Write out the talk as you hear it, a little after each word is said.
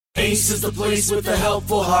Ace is the place with the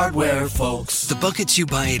helpful hardware, folks. The buckets you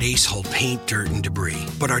buy at Ace hold paint, dirt, and debris.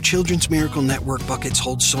 But our Children's Miracle Network buckets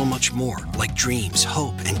hold so much more, like dreams,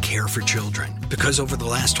 hope, and care for children. Because over the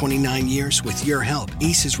last 29 years, with your help,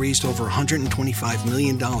 Ace has raised over $125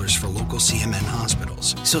 million for local CMN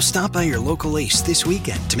hospitals. So stop by your local Ace this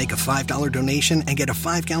weekend to make a $5 donation and get a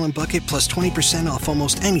 5-gallon bucket plus 20% off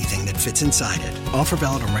almost anything that fits inside it. Offer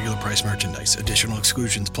valid on regular price merchandise. Additional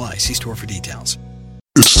exclusions apply. See store for details.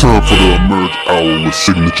 It's time for the Emerge Hour with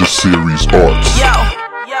Signature Series Arts. Yo.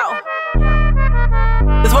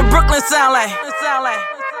 This what Brooklyn sound like.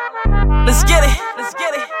 Let's get it.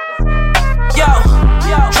 Yo.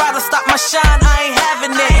 Try to stop my shine, I ain't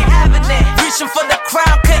having it. Reaching for the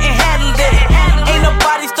crown, couldn't handle it. Ain't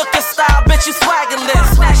nobody stuck your style, bitch, you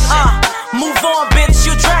swaggerless. Move on, bitch,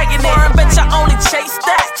 you dragging it. Bitch, I only chase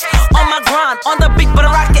that. On my grind, on the beat, but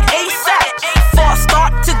I rock it ASAP. Before I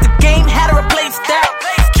start to the game, had to replace that.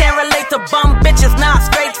 Can't relate to bum bitches, nah,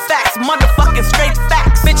 straight facts. Motherfucking straight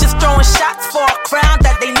facts. Bitches throwing shots for a crown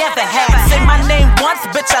that they never had. Say my name once,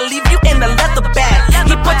 bitch, I leave you in the leather bag.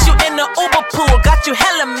 He put you in the Uber pool, got you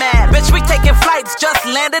hella mad. Bitch, we taking flights, just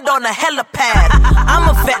landed on a helipad. I'm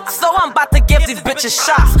a vet, so I'm about to give these bitches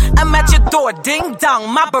shots. I'm at your door, ding dong,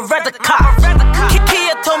 my Beretta cop.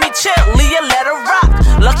 Kia told me chill, Leah let her rock.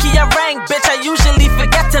 Lucky I rang, bitch, I usually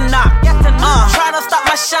forget to knock. Trying to stop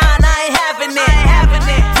my shine, I ain't having it.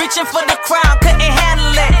 Reaching for the crown, couldn't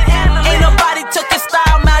handle it. Ain't nobody took your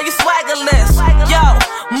style, now you swaggerless. Yo,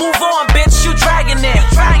 move on, bitch, you dragging it.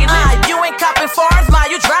 You ain't copping foreigns, now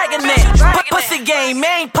you dragging it. Pussy game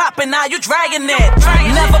ain't popping, now you dragging it.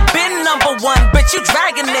 Never been number one, bitch, you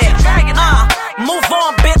dragging it. Move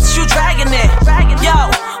on, bitch, you dragging it. Yo,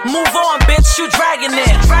 move on, bitch, you dragging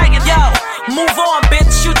it. Yo, move on,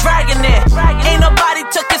 bitch, you dragging it. Ain't nobody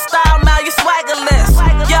took your style, now you swaggerless.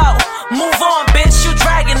 Yo, move on, bitch, you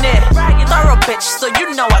dragging it. Thorough bitch, so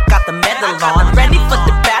you know I got the medal on. Ready for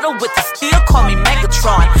the battle with the steel, call me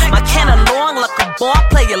Megatron. My cannon long like a ball,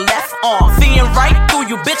 play your left arm. Seeing right through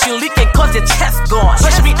you, bitch, you leaking cause your chest gone.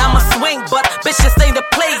 Push me, I'ma swing, but bitch, this ain't the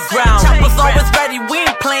playground. Choppers always ready, we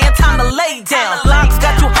ain't playing, time to lay down. Blocks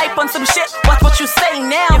got you hype on some shit, watch what you say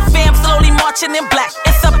now. Your fam slowly marching in black,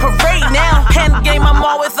 it's a parade now. Pen game, I'm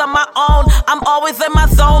always on my own, I'm always in my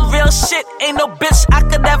zone. Real shit, ain't no bitch I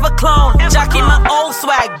could ever clone. Jockey my old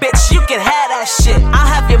swag, bitch, you can have that shit. I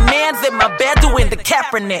have your mans in my bed doing the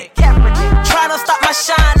Kaepernick. Trying to stop my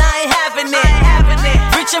shine, I ain't having it.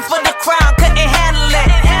 Reaching for the crown, couldn't handle it.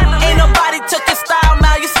 Ain't nobody took your style,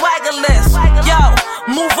 now you swaggerless. Yo,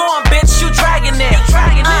 move on, bitch, you dragging it.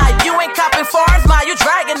 You ain't copping foreigns, now you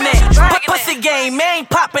dragging it. Pussy game ain't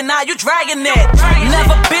popping, now you dragging it.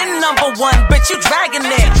 Never been number one, bitch, you dragging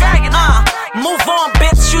it. Move on,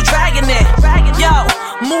 bitch, you dragging it. Yo,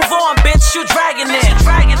 move on, bitch, you dragging it.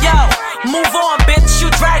 Yo, move on, bitch, you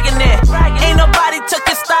dragging it. Ain't nobody took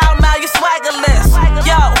your style, now you swaggerless.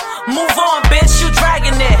 Yo, move on, bitch, you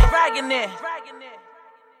dragging it.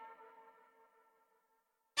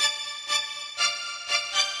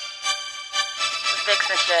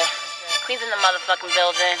 Vixen shit. Queen's in the motherfucking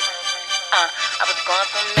building. I was gone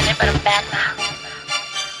for a minute, but I'm back now.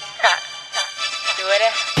 You with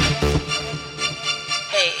it?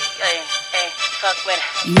 Hey, fuck with it.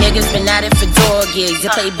 You niggas been at it for dog years.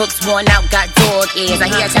 Your playbooks worn out, got dog ears. I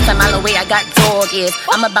hear a chance a mile away, I got dog ears.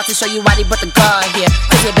 I'm about to show you why they brought the guard here.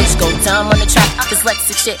 Cause your bitch go dumb on the track.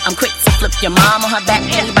 Dyslexic shit, I'm quick to flip your mom on her back.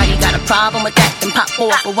 Anybody got a problem with that? Then pop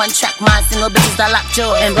forward for one track. Mine single bitches that lock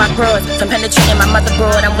jaw and rock bros. From penetrating my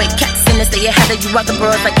motherboard, I'm with cats in this. Stay ahead of you other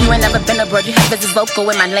bros. Like you ain't never been abroad. You have bitches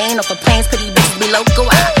vocal in my lane. Off of planes, pretty bitches be local.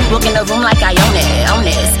 I walk in the room like I own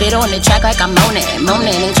it. Spit on the track like I'm moaning.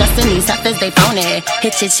 Ain't trusting these suckers, they phone it.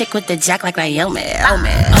 Hit your chick with the jack like Naomi. Oh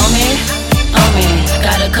me.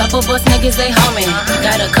 Got a couple boss niggas, they homie.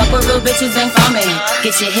 Got a couple real bitches, ain't for me.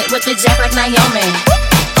 Get your hit with the jack like Naomi.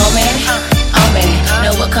 Oh me.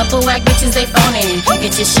 Know a couple whack bitches, they phony.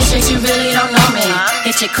 Get your shit straight, you really don't know me.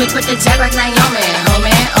 Hit your quick with the jack like Naomi. Oh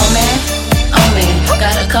me.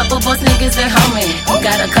 Got a couple boss niggas, they homie.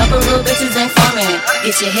 Got a couple real bitches, ain't for me.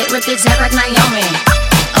 Get your hit with the jack like Naomi.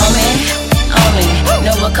 Oh me.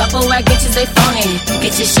 Know a couple whack bitches, they phony.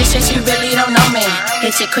 Get your shit straight, you really don't know me.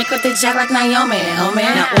 Hit you quick with the jack like Naomi, homie.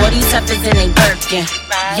 Now all these heifers in they Birkin.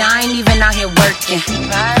 Y'all ain't even out here working.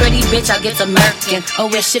 Pretty bitch, I'll get the Merkin.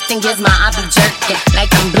 Always shifting gears, I be jerking. Like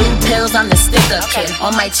them blue pills, I'm the stick-up kid.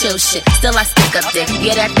 On my chill shit, still I stick up dick.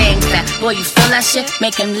 Yeah, that thing fat. Boy, you feel that shit?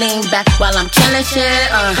 Make him lean back while I'm killing shit.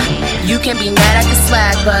 You can be mad at the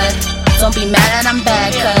swag, but don't be mad that I'm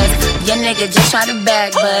bad, cause your nigga just try to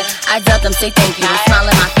bag, but I tell them say thank you. Smile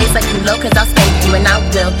in my face like you low, cause I'll spank you, and I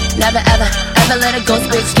will never ever Ever let a ghost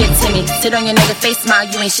bitch get to me? Sit on your nigga face, smile,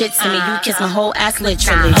 you ain't shit to me. You kiss my whole ass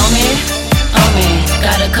literally. Homie,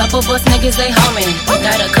 got a couple boss niggas, they homie.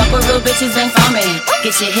 Got a couple real bitches, bang for me.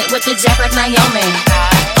 Get your hit with the jack like Naomi.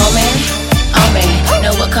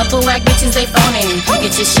 Know a couple whack bitches, they phony.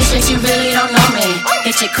 Get your shit straight, you really don't know me.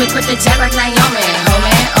 Get your quick with the jack like Naomi.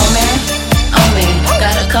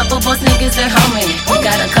 Got a couple boss niggas, they homie.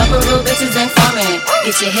 Got a couple real bitches, bang for me.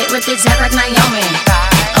 Get your hit with the jack like Naomi.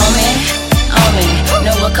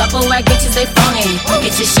 Know a couple whack bitches, they phony.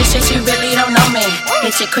 Get your shit straight, you really don't know me.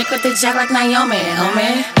 Get your quick with the jack like Naomi,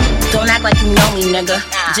 Don't act like you know me, nigga.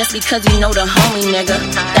 Just because you know the homie, nigga.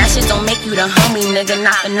 That shit don't make you the homie, nigga.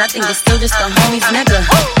 Not for nothing, you're still just the homies, nigga.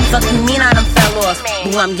 Fuck you mean I done fell off?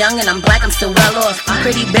 Boo, I'm young and I'm black, I'm still well off.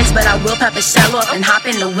 Pretty bitch, but I will pop a shell off and hop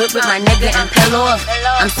in the whip with my nigga and peel off.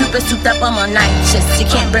 I'm super souped up, I'm on night shifts. You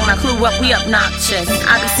can't bring my crew up, we obnoxious.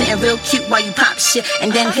 I be sitting real cute while you pop shit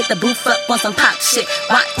and then hit the booth up on some pop shit.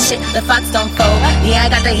 Watch it, the fox don't fold. Yeah, I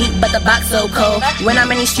got the heat, but the box so cold. When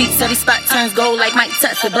I'm in these streets, every spot turns gold like Mike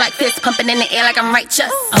Tuts with black fists pumping in the air like I'm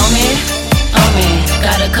righteous.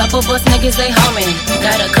 Got a couple boss niggas, they homie.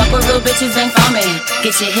 Got a couple real bitches, bang for me.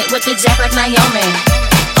 Get your hit with the jack like Naomi.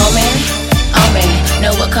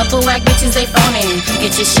 Know a couple whack bitches, they phony.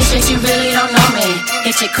 Get your shit straight, you really don't know me.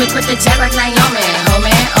 Get your quick with the jack like Naomi.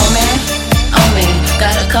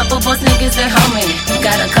 Got a couple boss niggas, they homie.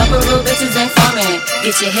 Got a couple real bitches, bang for me.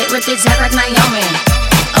 Get your hit with the jack like Naomi.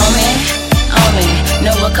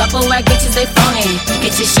 Know a couple whack bitches, they phony.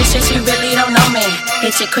 Get your shit straight, you really don't know me.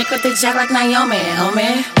 Get your quick with the jack like Naomi,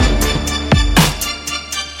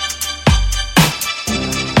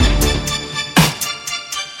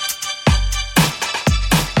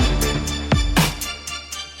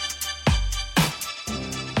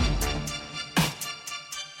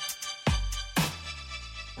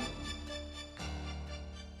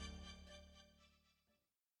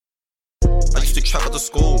 Trap out the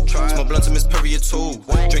school, smoke blunts in Miss Period 2.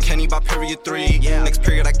 Drink Henny by period 3. Next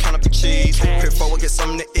period I count up the cheese. Period 4 I get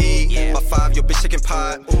something to eat. By 5 your bitch chicken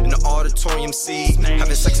pot in the auditorium seat.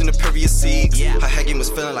 Having sex in the period 6. Her head game was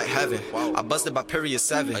feeling like heaven. I busted by period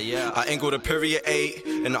 7. I angled to period 8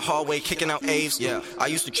 in the hallway kicking out A's. I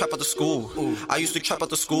used to trap out the school. I used to trap out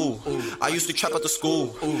the school. I used to trap out the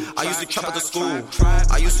school. I used to trap out the school.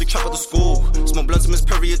 I used to trap out the school. Smoke blunts in Miss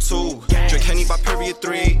Period 2. Drink Henny by period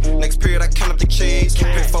 3. Next period I count up the cheese.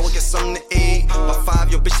 Period 4 I get something to eat. By 5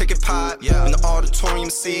 your bitch chicken pot in the auditorium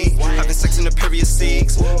seat. Having sex in the period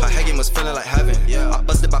 6. Her head game was feeling like heaven. I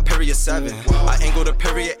busted by period 7. I angled to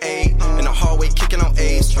period 8 in the hallway kicking out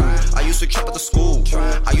A's. I used to trap at the school.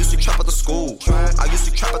 I used to trap at the school. I used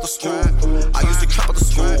to trap at the school. I used to trap at the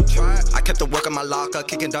school. I kept the work in my locker,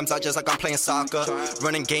 kicking dumps out just like I'm playing soccer.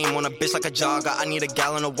 Running game on a bitch like a jogger. I need a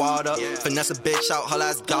gallon of water. Finesse a bitch out her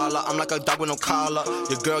last gala. I'm like a dog with no collar.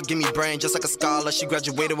 Your girl give me brain just like a scholar. She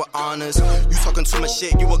graduated with honors. You talking too much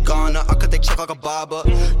shit, you a goner. I cut they check like a barber.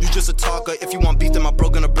 You just a talker. If you want beef, then my bro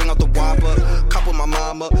gonna bring out the whopper. Cop with my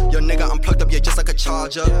mama. Your nigga, I'm plugged up, yeah, just like a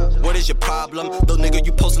charger. What is your problem? Little nigga,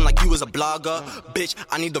 you posting like you was a blogger. Bitch,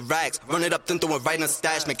 I need the racks. Run it up, then throw it right in the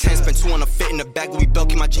stash. Make 10, spend 2 on a fit in the bag. We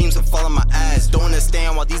bulky my jeans and fall on my ass. Don't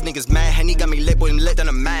understand why these niggas mad. Henny got me lit, boy, lit than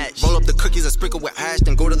a match. Roll up the cookies and sprinkle with hash.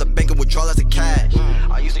 Then go to the bank and withdraw as a cash.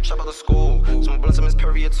 I used to trap out the school. Some blunts in Miss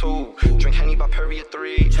Period 2. Drink Henny by period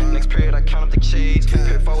 3. Next period I count up the cheese.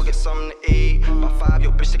 Period 4 we get something to eat. By 5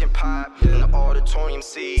 your bitch chicken pot in the auditorium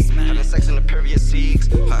seat. Having sex in the period 6.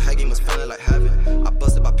 Her head game was feeling like heaven. I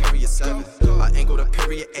busted by period 7. I angled to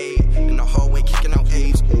period 8 in the hallway kicking out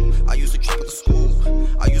A's. I used to trap at the school.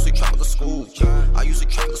 I used to trap at the school. I used to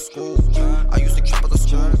trap at the school. I used to trap at the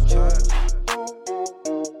school.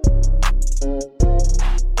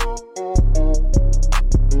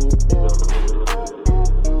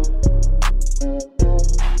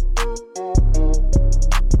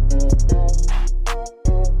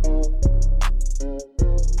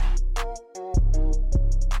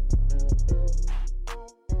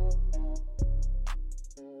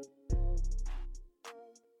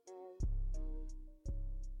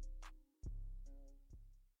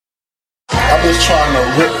 Trying to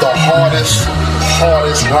rip the hardest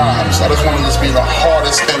rhymes. I just want to be the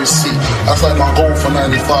hardest MC. That's like my goal for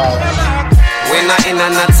 95. We're not in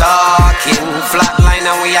and not talking. Flatline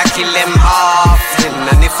and we a kill them often.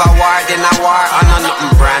 And if I war, then I war. I know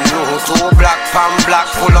nothing brand new. 2 black pan black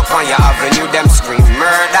pull up on your avenue. Them scream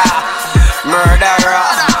murder, murderer.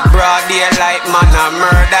 Broad daylight man a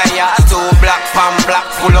murder ya. 2 black pan black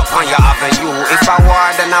pull up on your avenue. If I war,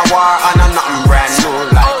 then I war. I know nothing brand new.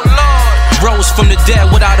 Like rose from the dead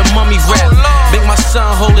without a mummy rap. Make my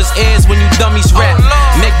son hold his ears when you dummies rap.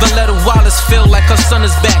 Make Valletta Wallace feel like her son is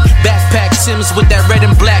back. Backpack 6 Timbs with that red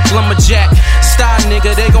and black lumberjack style,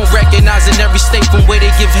 nigga. They gon' recognize in every state from where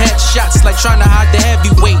they give headshots like trying to hide the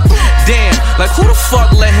heavyweight. Damn, like who the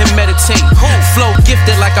fuck let him meditate? Flow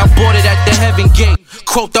gifted like I bought it at the heaven gate.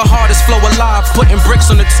 Quote the hardest flow alive, putting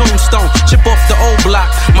bricks on the tombstone. Chip off the old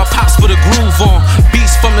block, my pops put a groove on.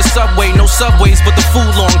 Beats from the subway, no subways but the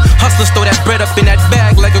food long. Hustlers throw that bread up in that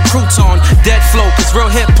bag like a crouton. Dead flow, cause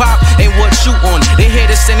real hip hop ain't what you on. They hear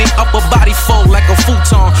this and they upper body fold like a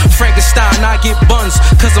futon. Frankenstein, I get buns,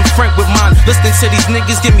 cause I'm frank with mine. Listening to these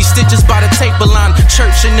niggas give me stitches by the taper line.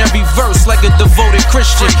 Church in every verse like a devoted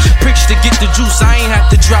Christian. Preach to get the juice, I ain't have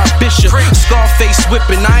to drop Bishop. Scarface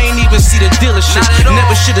whipping, I ain't even see the dealership.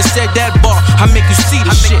 Never should've said that bar, I make you see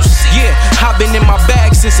the shit. Yeah, I've been in my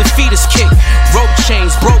bag since a fetus kick. Rope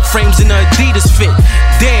chains, broke frames in the Adidas fit.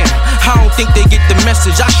 Damn, I don't think they get the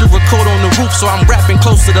message. I should record on the roof so I'm rapping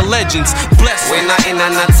close to the legends. Bless. We're not in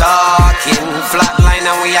and not talking. Flatline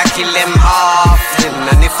and we a kill them often.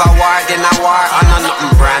 And if I war, then I war. I know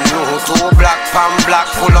nothing brand new. 2 black pan black,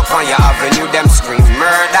 pull up on your avenue. Them scream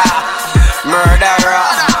murder, murderer.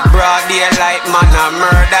 Broad daylight man a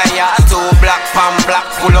murder ya. 2 black pan black,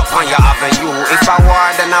 pull up on your avenue. If I war,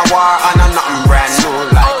 then I war. I know nothing brand new.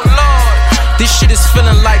 Like, oh Lord, this shit is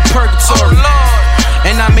feeling like purgatory. Oh Lord,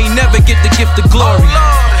 and I may never get the gift of glory. Oh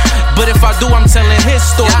Lord, but if I do, I'm telling his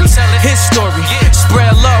story. His story.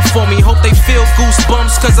 Spread love for me. Hope they feel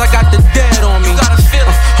goosebumps, cause I got the dead on me. You gotta feel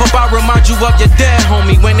it. Hope I remind you of your dead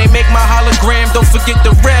homie. When they make my hologram, don't forget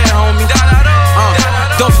the red homie.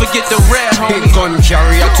 Don't forget the red homie. Big gun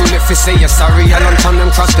carrier, too late for say you're sorry. A long time them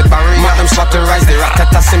cross the barrier. Them spot to rise the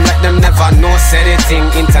rat-a-tat seem like them never know. Said it thing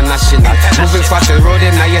international. Moving fast the road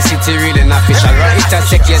in your city, really not official. Right, it'll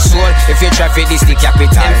take your soul if you try for this the capital.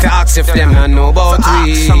 If you ask if them not know about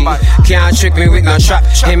we, can't trick me with no trap.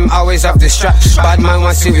 Him always have the strap. Bad man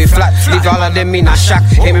wants to be flat. Leave all of them in a shack.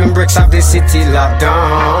 Him and bricks have the city locked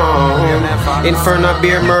down. Inferno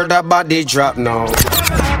beer murder body drop now.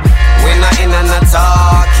 We're not in and not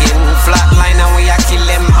talking. Flatline and we a kill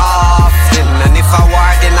them often. And if I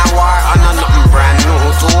war, then I war. I know nothing brand new.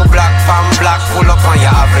 2 black pan black, pull up on your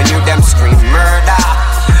avenue. Them scream murder,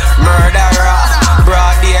 murderer.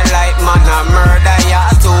 Broad daylight man a murder ya.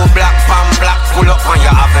 2 black pan black, pull up on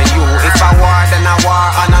your avenue. If I war, then I war.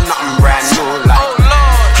 I know nothing brand new. Like, oh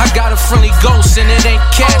Lord, I got a friendly ghost and it ain't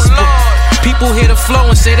Casper. Oh people hear the flow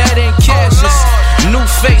and say that ain't Cassius. New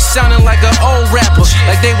face sounding like an old rapper,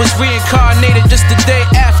 like they was reincarnated just the day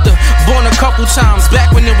after. Born a couple times,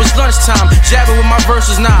 back when it was lunchtime. Jabbing with my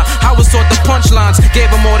verses now, I was taught the punchlines. Gave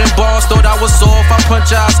them more than bars, thought I was off, I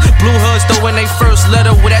punch eyes. Blue hoods throwing they first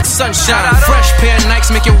letter with that sunshine. Fresh pair of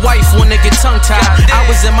Nikes make your wife wanna get tongue tied. I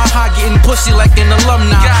was in my high getting pussy like an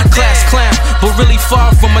alumni. Class clown, but really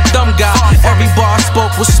far from a dumb guy. Every bar I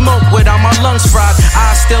spoke was smoke without my lungs fried.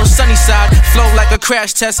 Eyes still sunny side, flow like a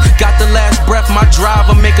crash test. Got the last breath, my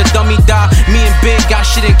driver make a dummy die. Me and Big got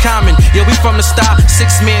shit in common. Yeah, we from the style.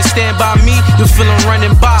 6 men stand by me. You feeling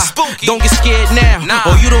running by. Spooky. Don't get scared now.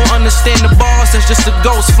 Or you don't understand the bars. That's just a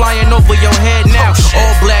ghost flying over your head now.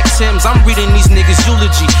 All black Timbs. I'm reading these niggas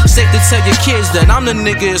eulogy. Safe to tell your kids that I'm the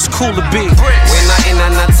nigga it's cool to be. We're not in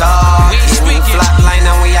and not talking. Flatline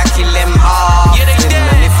and we a kill them off. Yeah, they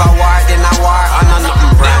dead. And if I war, then I war. I know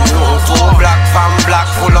nothing brand new. 2 black pan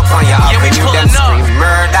black, pull up on your avenue. Them scream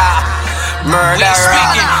murder, murderer.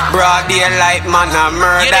 Broad daylight man a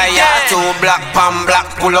murder ya. 2 black pan black,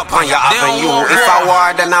 pull up on your avenue. If I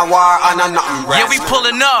war, then I war. I know nothing brand new. Yeah, we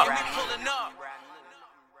pulling up.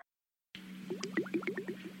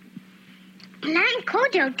 Lime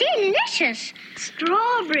cordial, delicious.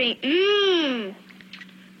 Strawberry,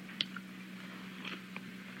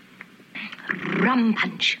 Rum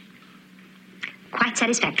punch. Quite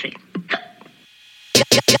satisfactory.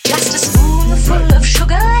 Just a spoonful of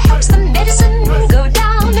sugar helps the medicine go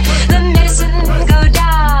down. The medicine go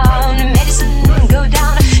down. Medicine go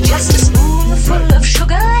down. Just a spoonful of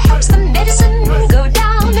sugar helps the medicine go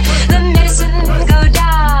down. The medicine go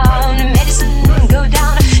down. Medicine go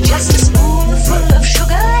down. Just a spoonful of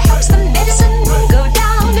sugar helps the medicine go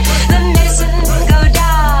down. The medicine go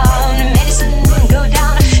down. Medicine go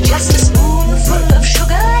down. Just a spoonful of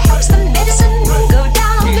sugar helps the medicine go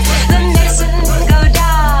down. The medicine go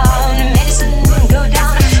down. Medicine go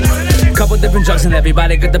down. Couple different drugs and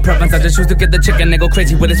everybody got the preference. I just choose to get the chicken and go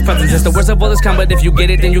crazy with its presence. It's the worst of all this kind, but if you get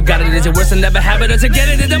it, then you got it. Is it worse than never have it or to get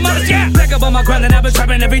it? Is the most, yeah. Back up on my grind and I've been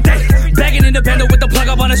trapping every day. Bagging independent with the plug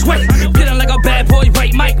up on his way. Feeling like a bad boy,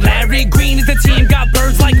 right, Mike? Larry Green is the team, got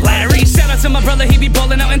birds like Larry. Shout out to my brother, he be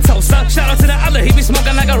ballin' out in Tulsa. Shout out to the other, he be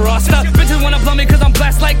smoking like a Rasta. Bitches wanna blow me cause I'm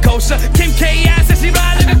blessed like kosher. Kim K ass and she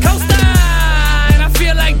ride like a coaster. And I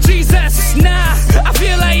feel like Jesus, nah, I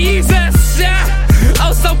feel like Jesus, yeah.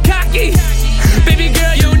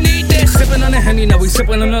 on the Henny, now we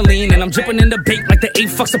sipping on the lean. And I'm dripping in the bait like the 8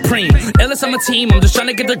 fuck supreme. Ellis on my team, I'm just trying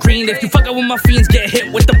to get the green. If you fucking with my fiends, get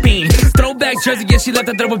hit with the beam. Throwback jersey, yeah, she left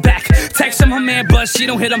to throw it back. Text him her man, but she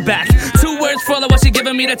don't hit him back. 2 words for her while she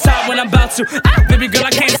giving me the top when I'm about to. Ah, baby girl, I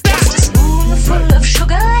can't stop. Just a spoonful of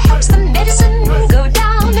sugar helps the medicine go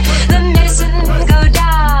down. The medicine go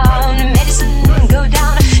down. Medicine go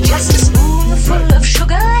down. Just a spoonful of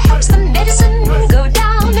sugar helps the medicine go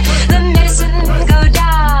down. The medicine go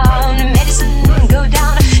down. Medicine go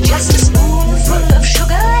down. Just a spoonful of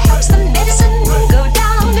sugar helps the medicine go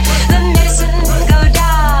down. The medicine go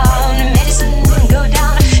down. Medicine go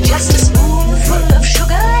down. Just a spoonful of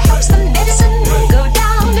sugar helps the medicine go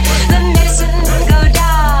down. The medicine go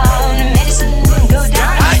down. Medicine go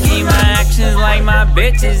down. I keep my actions like my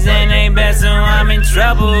bitches and they best, so I'm in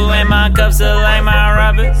trouble. And my cups are like my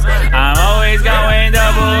rubbers. I'm always going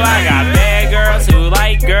double. I got bad girls who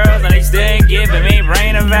like girls and they still giving me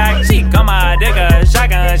brain and back. She call my dick a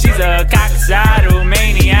shotgun. She's a cocksucker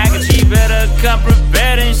maniac, and she better come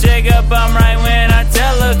prepared and shake up. I'm right when I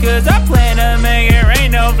tell her, 'cause I plan to make it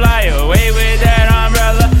rain, no fly away with that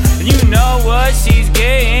umbrella. And you know what she's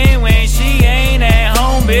getting when she ain't at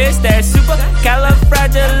home, bitch. That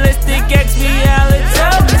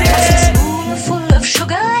supercalifragilisticexpialidocious. Just a spoonful of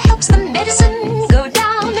sugar helps the medicine go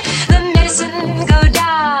down. The medicine go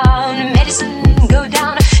down. Medicine go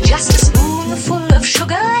down. Just a spoonful of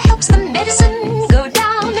sugar helps the medicine go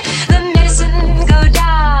down. The medicine go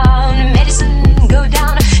down. Medicine go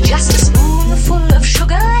down. Just a spoonful of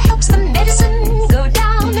sugar helps the medicine go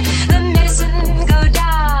down. The medicine go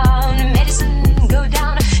down. Medicine go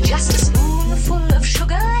down. Just a spoonful of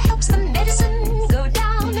sugar helps the medicine go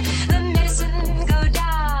down. The medicine go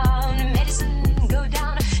down. Medicine go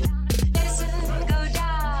down. Medicine go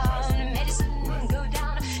down. Medicine go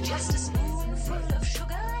down. Just a spoonful of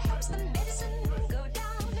sugar helps the medicine go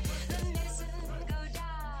down. The medicine go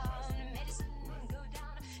down. Medicine go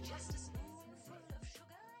down. Just a spoonful of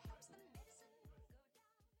sugar helps the medicine.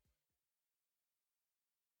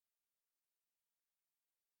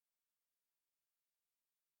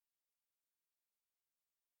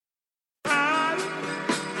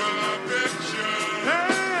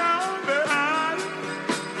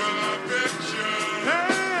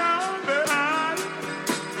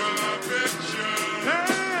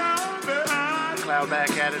 Cloud back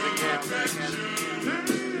at it again.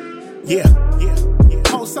 Yeah.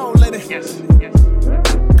 Whole soul in it. Yes.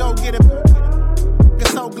 Go get it. Get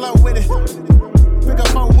so glow with it. Pick up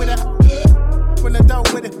phone with it. When the dough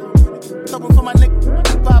with it. Open for my nigga.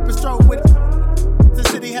 Vibe and stroll with it. The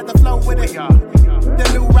city had to flow with it. The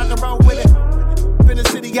new rock and roll with it. Been the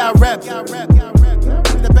city got rap.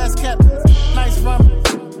 The best kept. Nice rum.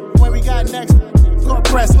 When we got next. Court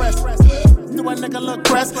press. Do a nigga look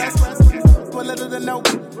pressed. With little to no.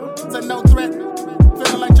 It's a no threat.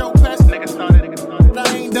 Feeling like Joe Pest. Nigga started. But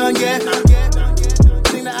I ain't done yet.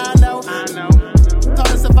 Thing that I know. Taught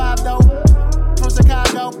to survive though. From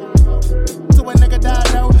Chicago. To a nigga die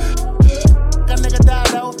though. Got nigga die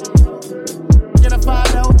though. Get a fire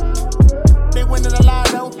though. They winning a lot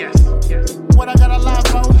though. Yes. What I got a lot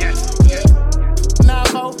for? Yes.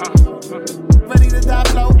 9-4. Ready to die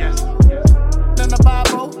flow. Yes. None the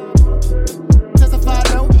Bible. Testify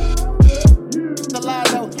though. The lie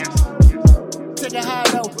though. Take it high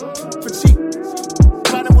though. For cheap.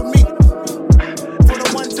 Riding with me. For the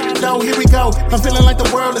one time though. Here we go. I'm feeling like the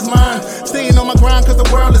world is mine. Staying on my grind 'cause the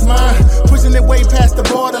world is mine. Pushing it way past the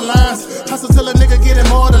borderlines. Hustle till a nigga get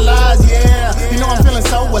immortalized. Yeah. You know I'm feeling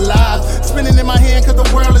so alive. Spinning in my hand 'cause the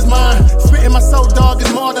world is mine. Spitting my soul, dog,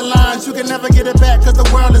 is more than lines. You can never get it back 'cause the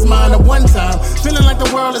world is mine. At one time. Feeling like the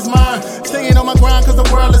world is mine. Staying on my grind 'cause the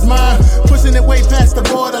world is mine. Pushing it way past the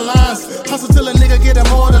borderlines. Hustle till a nigga get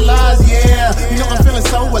immortalized. Yeah. You know I'm feeling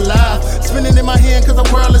so alive. Spinning in my hand 'cause the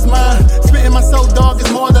world is mine. Spitting my soul, dog, is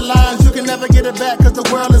more than lines. You can never get it back 'cause the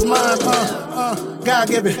world is mine. God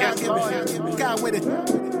give it. God with it.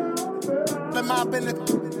 Let my business.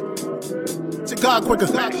 To God quicker.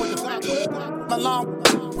 My long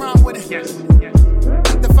rhyme with it.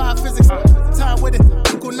 Defy physics. Time with it.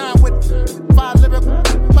 Cool 9 with it. 5 lyric.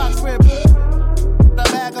 Box rib. The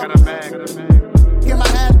bag up. Get my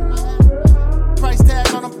ad. Price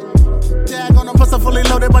tag on them. Plus a fully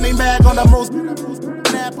loaded money bag on the most.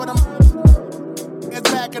 Nap with them. It's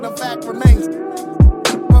back and the fact remains.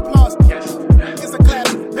 Applause. It's a clap.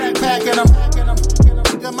 Backpack at them.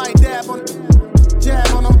 Got my dab on them.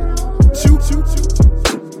 Jab on them. Shoot.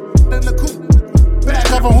 In the coop.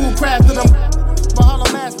 Back up on who crafted them. Mahalo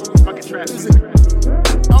master. Music.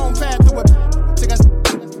 Own path to it. Take us.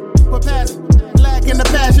 But past. Lack in the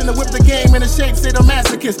passion to whip the game in the shape. Say the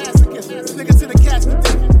masochist. Nigga to the casket.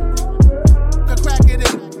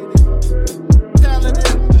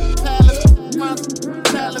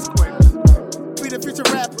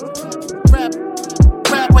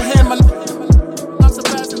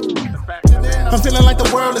 I'm feeling like the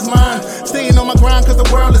world is mine. Staying on my grind cause the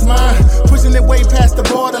world is mine. Pushing it way past the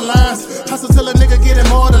borderlines. Hustle till a nigga get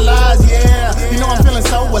immortalized, yeah. You know I'm feeling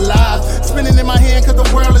so alive. Spinning in my hand cause the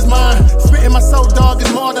world is mine. Spitting my soul, dog,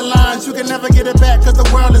 is more than lines. You can never get it back cause the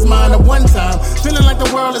world is mine. At one time, feeling like the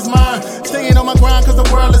world is mine. Staying on my grind cause the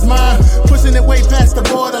world is mine. Pushing it way past the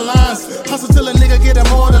borderlines. Hustle till a nigga get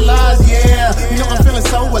immortalized, yeah. You know I'm feeling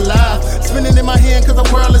so alive. Spinning in my hand cause the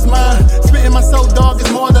world is mine. Spitting my soul, dog, is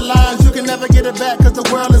more than lines. You can never get it back cause the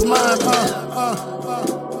world is mine.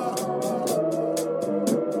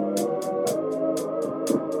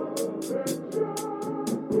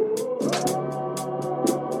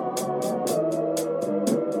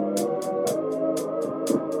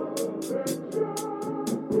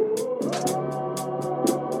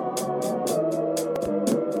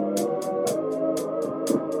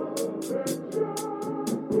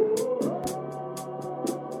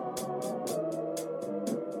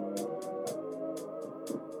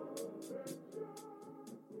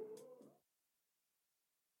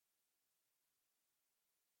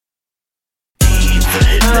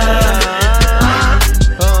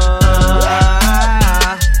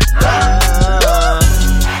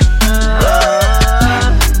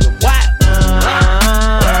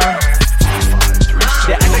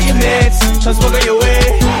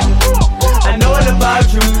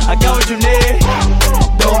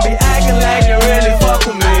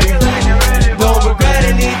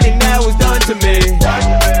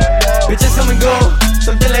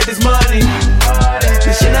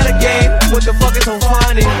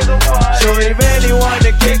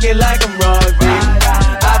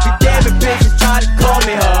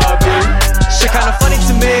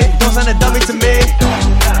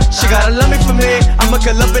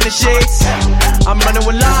 I'm running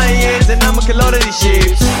with lions and I'ma kill all of these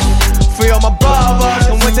sheep. Free all my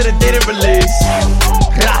brothers and went to the date and release.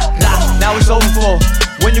 Now it's over for.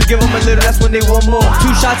 When you give them a little, that's when they want more.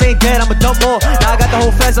 2 shots ain't dead, I'ma dump more. Now I got the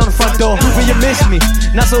whole feds on the front door. When you miss me,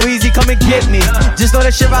 not so easy, come and get me. Just throw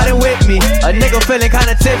that shit riding with me. A nigga feeling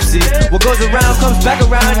kinda tipsy. What goes around comes back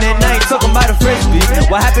around, and I ain't talking about a frisbee.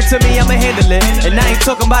 What happened to me, I'ma handle it, and I ain't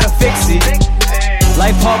talking about a fixie.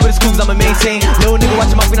 Life hard, but it's cool, I'ma maintain. Little nigga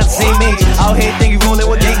watching my feet, not the same age. Out here think you rollin'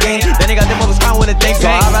 with gang. Then they got them others crying when the thing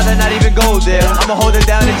bang. So I'd rather not even go there. I'ma hold it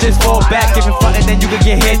down and just fall back. If you're frontin', then you could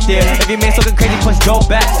get hit there. If your man's talking crazy, punch Joe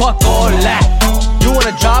back. Fuck all that. You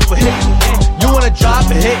wanna drop a hit? You wanna drop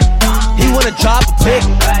a hit? He wanna drop a pick.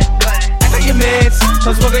 I got your mans,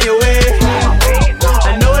 I'm smoking your way.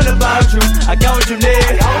 I know it about you, I got what you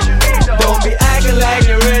need. Don't be acting like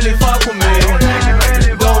you really fuck with me.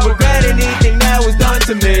 Don't regret anything that was done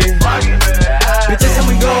to me. Bitches, come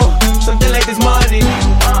and go, something like this money.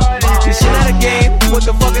 This shit not a game, what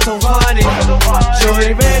the fuck is so funny? Sure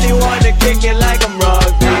they really wanna kick it like I'm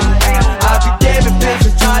rugby. I'll be damn if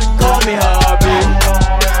bitches try to call me hubby.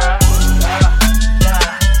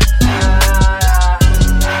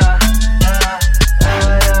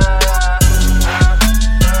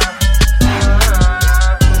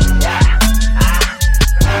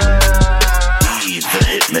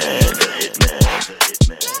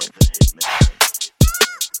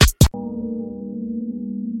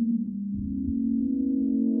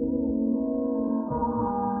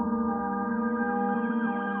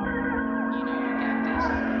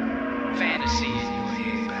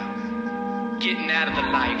 Getting out of the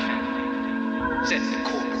life and setting the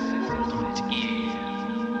corporate world on its ear.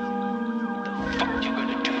 The fuck you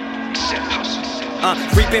gonna do except hustle?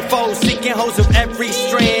 Reaping foes, seeking hoes of every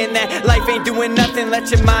strand. That life ain't doing nothing,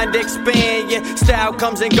 let your mind expand. Yeah, style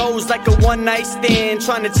comes and goes like a one-night stand.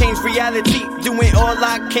 Trying to change reality, doing all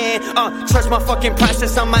I can. Trust my fucking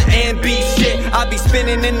process on my ambi shit. I be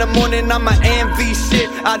spinning in the morning on my ambi shit.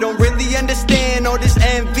 I don't really understand all this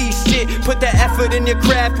envy shit. Put the effort in your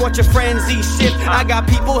craft, watch your frenzy shit. I got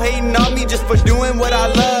people hating on me just for doing what I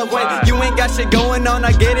love. When you ain't got shit going on,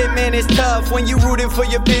 I get it, man, it's tough. When you rooting for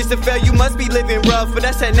your peers to fail, you must be living rough. But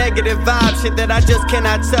that's that negative vibe shit that I just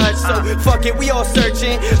cannot touch. So fuck it, we all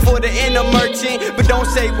searching for the inner merchant. But don't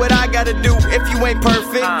say what I gotta do if you ain't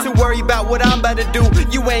perfect. To worry about what I'm about to do.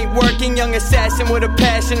 You ain't working, young assassin with a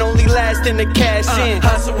passion, only lasting the cash in.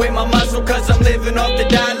 Hustle with my muscle cause I'm living off the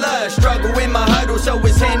dollar. Struggle in my huddle so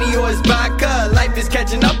it's Henny or it's vodka. Life is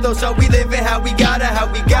catching up though, so we living how we gotta.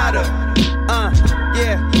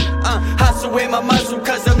 Hustle with my muscle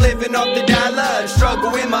cause I'm living off the dollar.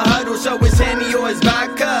 Struggle in my huddle so it's Henny or it's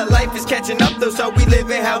vodka. Life is catching up though, so we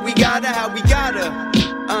living how we gotta.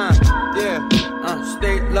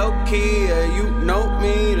 Stay low key, you know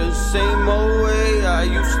me the same old way I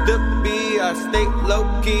used to be. I stay low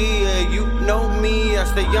key, you know me, I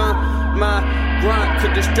stay young. my grind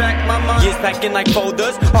to distract my mind. Years packing like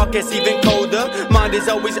folders, heart gets even colder. Mind is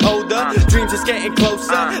always older, dreams is getting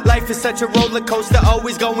closer. Life is such a roller coaster,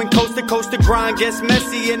 always going coast to coast. The grind gets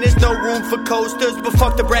messy and there's no room for coasters. But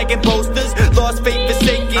fuck the bragging boasters, lost faith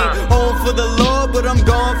forsaken. Home for the Lord, but I'm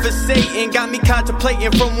gone for Satan. Got me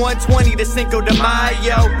contemplating from 120 to Cinco de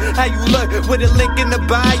Mayo. How you look with a link in the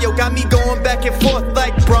bio? Got me going back and forth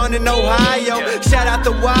like Braun in Ohio. Shout out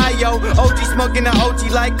to Wyo, OG smoking the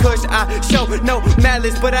OG like Kush. I show no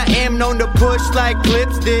malice, but I am known to push like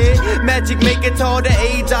Clips did. Magic make it tall, the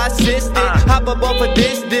age I assisted. Hop up off of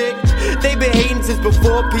this dick. They been hating since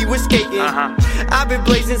before P was skating. I've been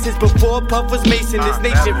blazing since before Puff was macing. This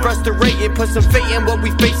nation frustrating, put some fate in what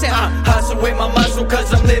we facing. Hustle with my muscle,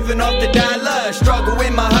 cause I'm living off the dollar. Struggle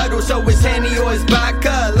in my huddle, so it's Henny or it's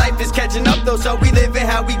vodka. Life is catching up though, so we living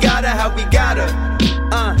how we gotta, how we gotta.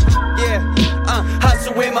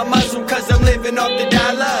 Hustle with my muscle, cause I'm living off the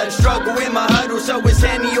dollar. Struggle in my huddle, so it's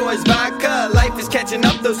Henny or it's vodka. Life is catching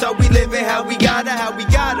up though, so we living how we gotta, how we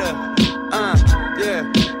gotta.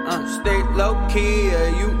 Stay low key,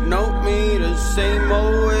 you know me the same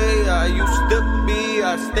old way I used to be.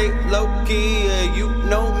 I stay low key, you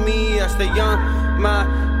know me. I stay on my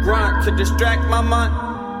grind to distract my mind.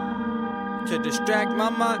 To distract my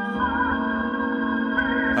mind.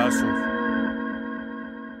 Hustle.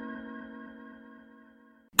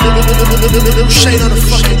 Shade on the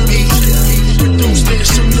fucking beat. Those niggas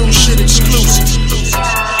some new shit exclusive.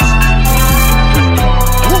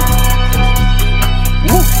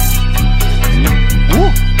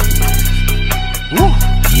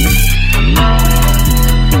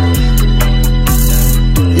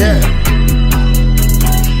 Yeah.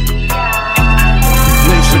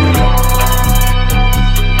 Nation.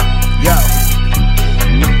 Yo.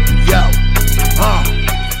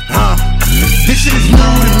 This shit is new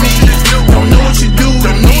to me. Don't know what you do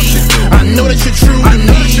to me. I know that you're true to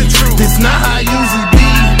me. This not how I usually be.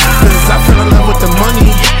 Cause I fell in love with the money.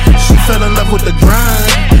 She fell in love with the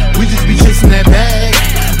grind. We just be chasing that bag.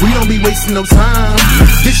 We don't be wasting no time.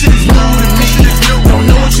 This shit is new to me. Don't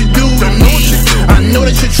know what you do to me. I know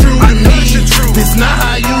that you're true to me. This not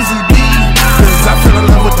how I usually be. Cause I fell in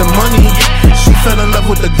love with the money. She fell in love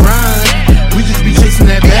with the grind. We just be chasing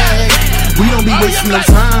that bag. We don't be wasting no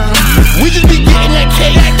time. We just be getting that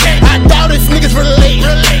cake. I doubt if niggas relate.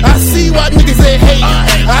 I see why niggas they hate.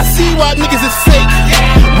 I see why niggas is fake.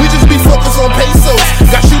 We just be focused on pesos.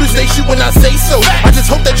 Got shooters, they shoot when I say so. I just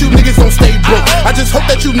hope that you niggas don't stay broke. I just hope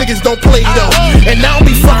that you niggas don't play though. And I don't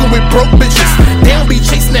be fucking with broke bitches. They don't be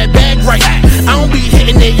chasing that bag right. I don't be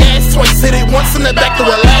hitting their ass twice. Hit it once in the back to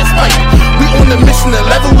a last fight. We on the mission to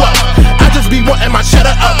level up. I just be wanting my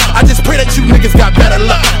cheddar up. I just pray that you niggas got better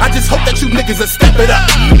luck. I just hope that you niggas will step it up.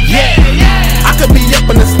 Yeah, I could be up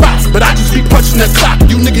in the spots, but I just be punching the clock.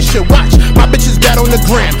 You niggas should watch. My bitches bad on the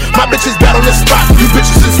gram. My bitches bad on the spot. You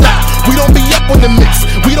bitches should stop. We don't be up on the mix.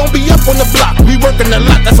 We don't be up on the block. We working a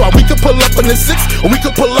lot. That's why we could pull up in the 6 or we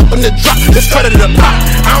could pull up in the drop. Let's try to the pop.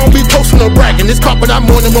 I don't be posting no bragging. This carpet I'm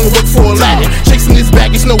on, it won't work for Aladdin. Chasing this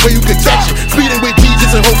bag, it's no way you could catch it. Speeding with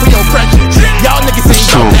Jesus and hoping don't crash it. Y'all niggas ain't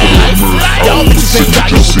got that life. Y'all bitches ain't got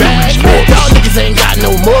no bag. Y'all niggas ain't got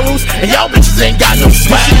no morals. And y'all bitches ain't got no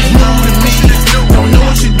swag. Don't know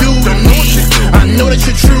what you do to me. I know that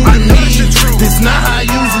you're true to me. This not how I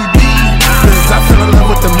usually be. Cause I fell in love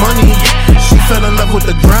with the money. She fell in love with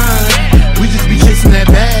the grind. We just be chasing that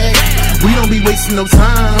bag. We don't be wasting no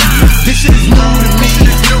time. This shit is new to me.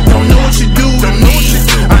 Don't know what you do to me.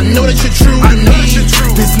 I know that you're true to me.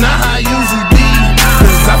 This not how I usually be.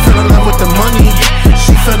 Cause I fell in love with the money.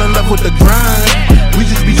 She fell in love with the grind. We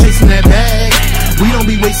just be chasing that bag. We don't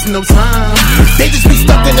be wasting no time. They just be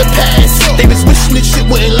stuck in the past. They was wishing this shit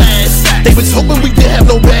wouldn't last. They was hoping we didn't have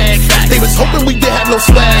no bag. They was hoping we didn't have no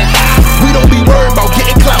swag. We don't be worried about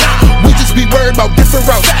getting clout. We just be worried about different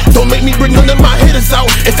routes. Don't make me bring none of my hitters out.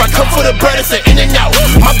 If I come for the bread, it's an in and out.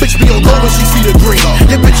 My bitch be on go when she see the green.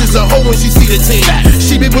 Your bitch is a hoe when she see the team.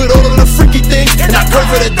 She be with all of the freaky things. And I curve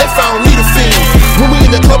her to death, I don't need a fiend. When we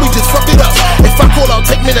in the club, we just fuck it up. If I call out,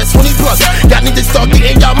 take me, that's 20 plus. Y'all need to start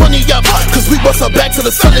getting y'all money up. Cause we bust her back till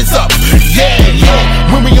the sun is up.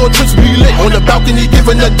 Yeah. When we on trips, we lit. On the balcony,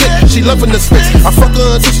 giving a dip. She loving the space. I fuck her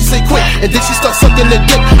until she say quit. And then she start sucking the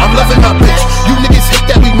dick. I'm loving my bitch. You niggas hate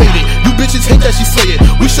that we made it. You bitches hate that she say it.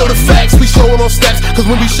 We show the facts, we show them on stats. Cause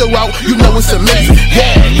when we show out, you know it's amazing.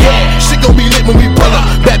 Yeah. Shit gon' be lit when we pull up.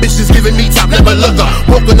 Bad bitches giving me top, never look up.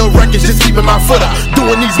 Walking no records, just keeping my foot up.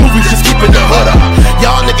 Doing these movies, just keeping the hood up.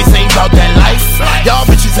 Y'all niggas ain't about that life. Y'all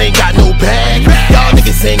bitches ain't got no bag. Y'all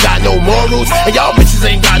niggas ain't got no morals. And y'all bitches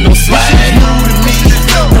ain't got no swag.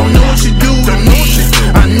 Don't know what you do to me.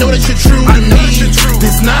 I know that you're true to me.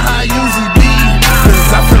 This not how I use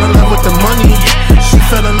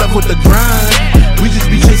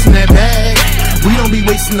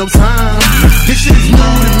wasting no time. This shit is new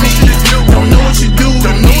to me. Don't know what you do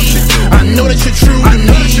to me. I know that you're true to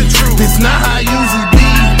me. This not how I usually be.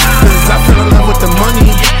 Cause I fell in love with the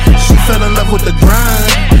money. She fell in love with the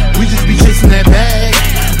grind. We just be chasing that bag.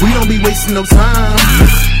 We don't be wasting no time.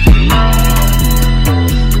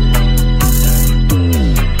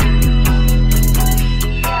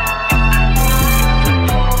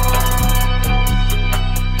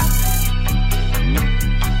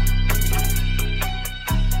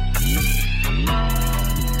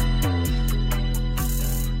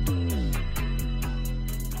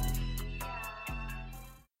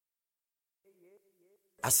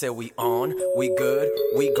 I said we on, we good,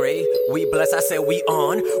 we great, we blessed. I said we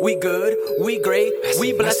on, we good, we great,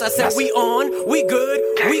 we blessed. I said we on, we good,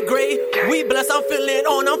 we great, we blessed. I'm feeling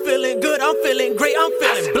on, I'm feeling good, I'm feeling great, I'm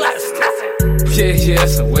feeling blessed. Yeah,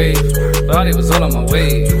 it's a wave. Thought it was all on my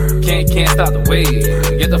way. Can't stop the wave.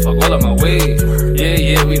 Get the fuck all on my way.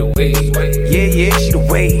 Yeah, we the wave. Yeah, she the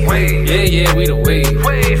wave. Yeah, we the wave.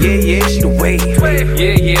 Yeah, she the wave.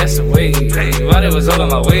 Yeah, it's a wave. Thought it was all on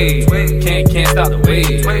my way. Can't stop the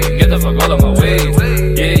wave. Get the fuck all on my way.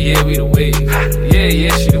 Yeah, we the wave.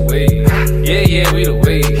 Yeah, she the wave. Yeah, we the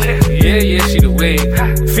wave. Yeah, she the wave.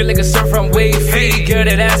 Feel like a surfer on wave feet. Girl,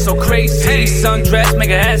 that ass so crazy. Sundress, make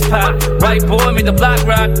her ass pop. White boy, make the block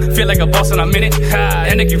rock. Feel like a boss when I'm in it.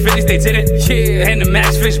 And the Q50s, they did it. Yeah, and the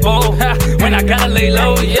Max Fish Bowl. When I gotta lay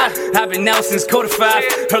low, yeah. I've been out since quarter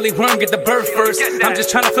 5. Early worm, get the bird first. I'm just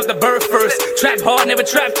trying to flip the bird first. Trap hard, never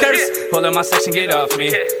trap thirst. Pull up my section, get off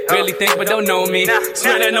me. Really think, but don't know me.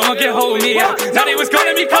 Swear that no one can hold me. Now they was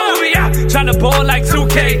calling me Kobe. Trying to ball like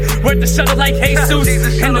 2K. Work the shuttle like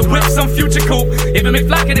Jesus. And the whip, some future coupe. Even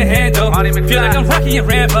McFly can handle. Feel like I'm Rocky and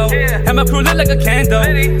Rambo. And my crew lit like a candle.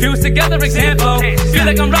 Fuse together, example. Feel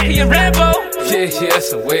like I'm Rocky and Rambo. Yeah,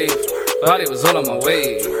 it's a wave. Thought it was all on my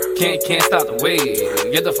way. Can't stop the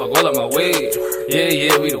wave. Get the fuck all on my way.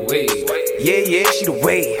 Yeah, we the wave. Yeah, she the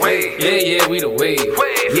wave. Yeah, we the wave.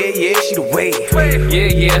 Yeah, she the wave.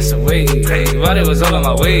 Yeah, it's a wave. Thought it was all on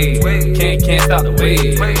my way. Can't stop the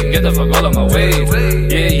wave. Get the fuck all on my way.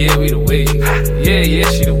 Yeah, we the wave. Yeah,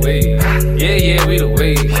 she the wave. Yeah, we the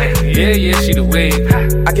wave. Yeah, she the wave.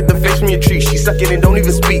 I get the fish from your tree, she suck it and don't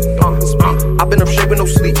even speak. I've been up straight with no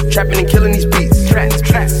sleep, trapping and killing these beats.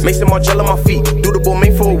 Mason Margiela on my feet, do the bull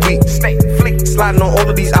main for a week. Sliding on all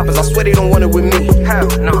of these oppas, I swear they don't want it with me.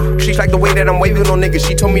 She like the way that I'm waving on niggas,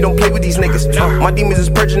 she told me don't play with these niggas. My demons is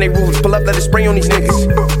purging they rules, pull up, let it spray on these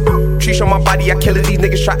niggas. Trees on my body, I kill it. These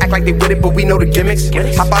niggas try act like they with it, but we know the gimmicks.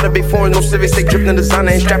 Hop out a big foreign, no civics. They drippin' designer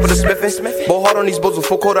and strap with a Smithin'. Ball hard on these bulls with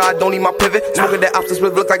full quarter, I don't need my pivot. Smoking that options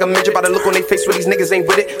with look like a midget. By the look on they face where these niggas ain't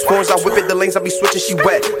with it. Foreigns, I whip it, the lanes I be switching, she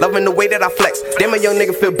wet. Loving the way that I flex. Damn, a young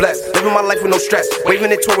nigga feel blessed. Living my life with no stress.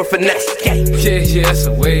 Waving it toward with finesse. Yeah, it's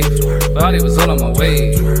a wave. Thought it was all on my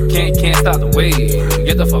way. Can't stop the wave.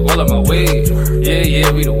 Get the fuck all on my way.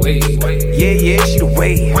 Yeah, we the wave. Yeah, she the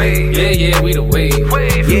wave. Yeah, we the wave.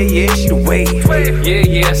 Yeah, she the wave.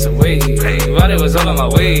 Yeah, it's a wave. Thought it was all on my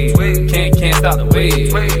way. Can't stop the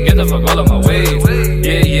wave. Get the fuck all on my way.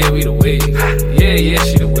 Yeah, we the wave. Yeah,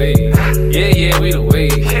 she the wave. Yeah, we the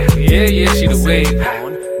wave. Yeah, she the wave.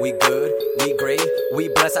 We good, we great, we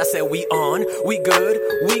blessed. I said we on, we good,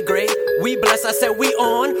 we great, we blessed. I said we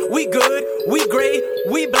on, we good, we great,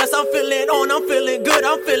 we blessed. I'm feeling on, I'm feeling good,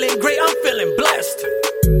 I'm feeling great, I'm feeling blessed.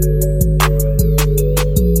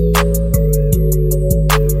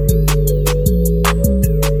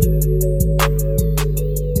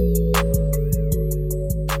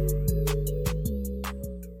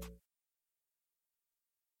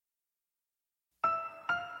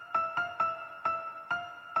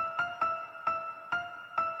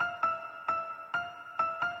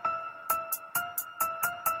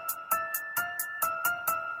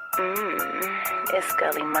 It's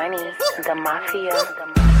Gully Money, the Mafia.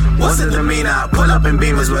 What's the demeanor? Pull up in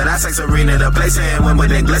beamers with our sex arena. The place in when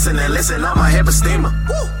with it glisten and listen on my hip of steamer.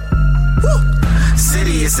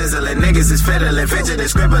 City is sizzling, niggas is fiddling, fidgeting,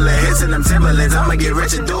 scribbling, hits in them Timberlands. I'ma get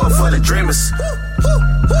rich and do it for the dreamers.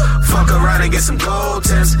 Fuck around and get some gold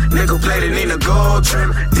tips. Nickel plated, need a gold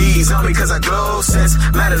trim. D's on me cause I glow sense.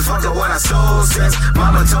 Matter of fuck what I sold since.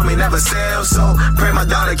 Mama told me never sell, so pray my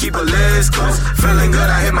daughter keep a list close. Feeling good,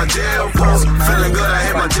 I hit my jail post. Feeling good, I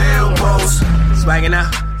hit my jail post. Swagging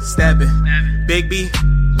out, stepping. Big B,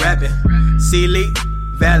 rapping. See Elite,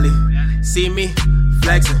 Valley. See me,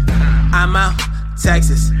 flexing. I'm out,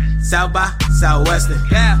 Texas. South by Southwestern.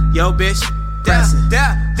 Yeah. Yo, bitch, dancing.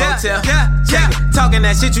 hotel. Talking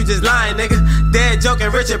that shit, you just lying, nigga. Dead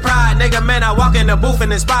joking, Richard Pride, nigga. Man, I walk in the booth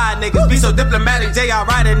and inspire niggas. Be so diplomatic, J.R.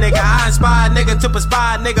 Ryder, nigga. I inspire nigga to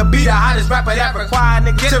perspire, nigga. Be the hottest rapper that require,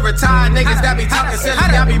 nigga. To retire, niggas that be talking silly.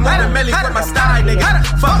 I be moving Millie with my style, nigga.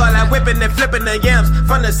 Fuck all that whipping and flipping the yams.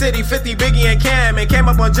 From the city, 50 Biggie and Cam. And came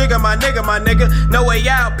up on Jigga, my nigga. No way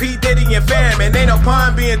out, P. Diddy and fam. And ain't no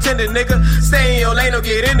pun be intended, nigga. Stay in your lane, don't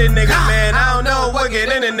get in it, nigga. Man, I don't know what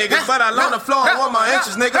get in it, nigga. But I on the floor, I want my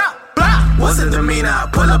inches, nigga. What's the demeanor? I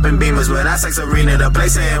pull up in Beamers with our sex arena. The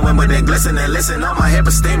place ain't when they glisten and listen on my hip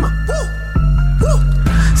a steamer.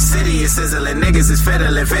 City is sizzling, niggas is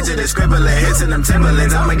fiddling, fidgeting, scribbling, hits in them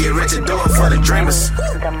Timberlands. I'ma get rich and do it for the dreamers.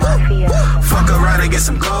 Fuck around and get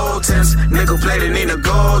some gold tips. Nickel plated, need a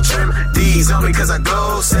gold trim. D's on me cause I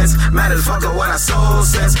gold sense. Mad as fuck at what I sold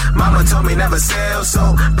since. Mama told me never sell,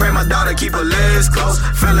 so pray my daughter keep her lids close.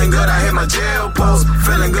 Feeling good, I hit my jail post.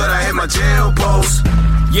 Feeling good, I hit my jail post.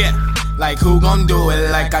 Yeah, like who gon' do it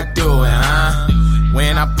like I do it, huh?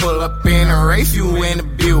 When I pull up in a Wraith, you in a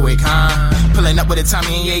Buick, huh? Pulling up with a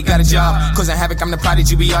Tommy and yeah, got a job. Causing havoc, I'm the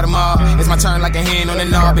prodigy, we all the mob. It's my turn like a hand on the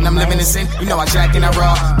knob, and I'm living in sin. You know I jack and I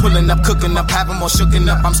raw. Pulling up, cooking up, have them all shooken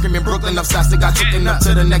up. I'm screaming Brooklyn up, shots that got taken up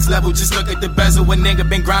to the next level. Just look at the bezel, a nigga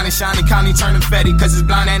been grinding, shining, county, turning fetty. Cause it's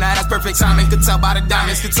blind and that's perfect timing. Could tell by the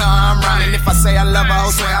diamonds, could tell how I'm rhyming. If I say I love her,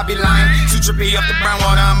 I'll swear I be lying. Too trippy up the brown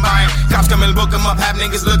water, I'm buying. Cops come and book him up, have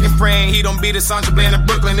niggas looking, praying. He don't beat a Sandra Bland in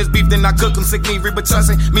Brooklyn. This beef, then I cook him, sick me, Reba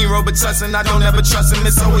Tussin. Me, Robert Tussin, I don't ever trust him.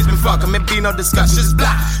 It's always been fuck him, it be no discussion. Just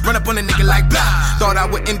blah, run up on a nigga like blah. Thought I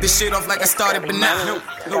would end this shit off like I started, but nah.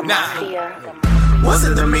 What's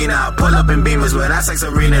the demeanor? I pull up in Beamers with our sex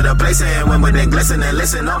arena. The place ain't when they glisten and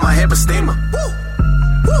listen on my hip a steamer.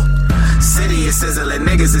 City is sizzling,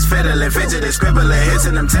 niggas is fiddling, fidgeting, scribbling, hits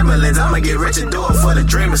in them Timberlands. I'ma get rich and do it for the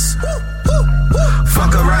dreamers.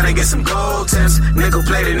 Fuck around and get some gold tips. Nickel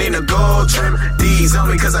plated, need a gold trim. D's on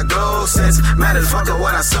me cause I gold sense. Mad as fuck at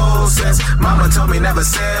what I sold since. Mama told me never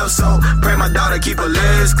sell, so pray my daughter keep her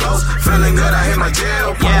lids close. Feeling good, I hit my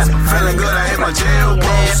jail post. Feeling good, I hit my jail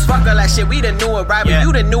post. Fuck all that shit, we the new arrival.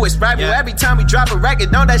 You the newest rival. Every time we drop a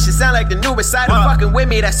record, don't that shit sound like the newest title. Fucking with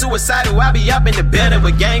me, that suicidal. I be up in the building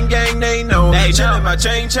with gang, they know. They chillin' my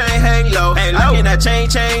chain hang low. I get that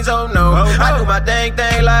chains, oh no. I do my thing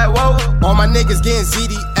like whoa. All my niggas getting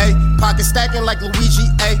ZDA, pocket stacking like Luigi,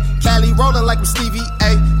 A. Cali rolling like I'm Stevie,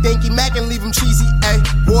 A. Dinky Mac and leave him cheesy, A.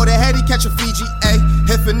 Water heady, catch a Fiji, A.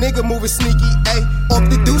 If a nigga moving sneaky, A. Off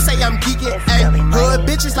the do say I'm geeking, A. Hood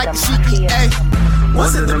bitches like the Sheiky, A.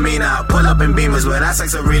 What's the demeanor? I pull up in Beamers with our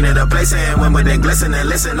sex arena. The place ain't when they glisten and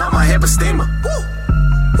listen on my hip a steamer.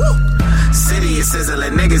 City is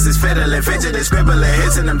sizzling, niggas is fiddling, fidgeting, scribbling,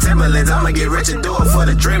 hits in them Timberlands. I'ma get rich and do it for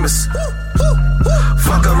the dreamers.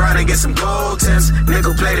 Fuck around and get some gold tips.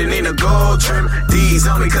 Nickel plated, need a gold trim. D's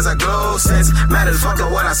on me cause I gold sense. Mad as fuck at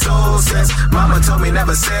what I sold since. Mama told me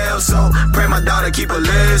never sell, so pray my daughter keep her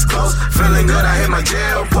lids close. Feeling good, I hit my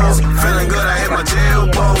jail post. Feeling good, I hit my jail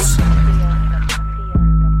post.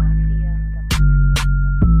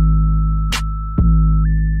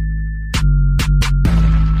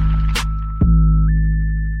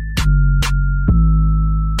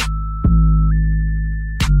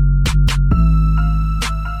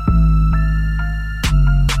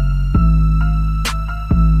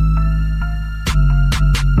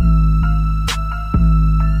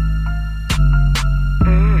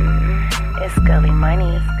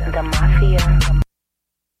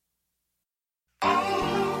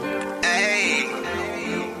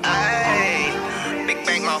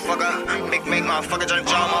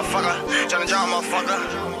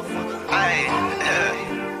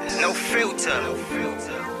 No filter.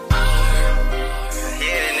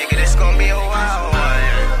 Yeah, nigga, this gon' be a wild one.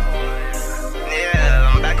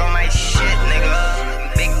 Yeah, I'm back on my shit,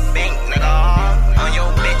 nigga. Big bank, nigga. On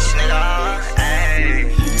your bitch, nigga.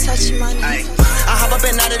 Ay. Touch money. Ay. I hop up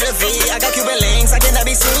and out of the V. I got Cuban links, I cannot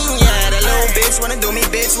be seen. Yeah, the little bitch wanna do me,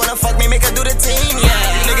 bitch wanna fuck me, make her do the team. Yeah,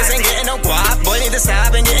 you niggas ain't getting no guap, boy need to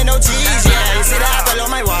stop and getting no cheese. Yeah, you see the apple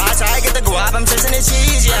on my watch, I get the guap, I'm chasing the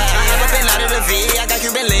cheese. Yeah, I hop up and out of the V. I got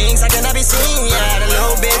Cuban links, I cannot be seen. Yeah, the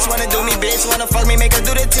little bitch wanna do me, bitch wanna fuck me, make her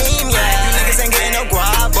do the team. Yeah, you niggas ain't getting no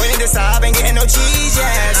guap, boy need to stop and getting no cheese.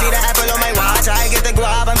 Yeah, see the apple on my watch, I get the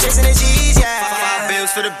guap, I'm chasing the cheese. Yeah, 5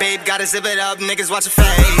 bills for the babe, gotta zip it up, niggas watch your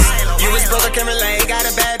face. You was broke, I can relate. Got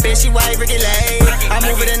a bad bitch, she white, Ricky Lay. I'm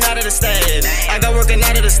moving in out of the state. I got working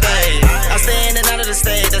out of the state. I stay in and out of the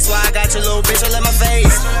state. That's why I got your little bitch all in my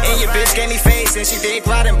face. And your bitch gave me face, and she dick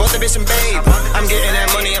riding both the bitch and babe. I'm getting that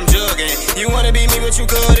money, I'm jugging. You wanna be me, but you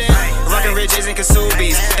couldn't. Rockin' Ridges and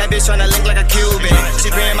Kasubi's. That bitch tryna link like a Cuban. She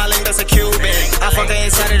paying my link, that's a Cuban. I fuck her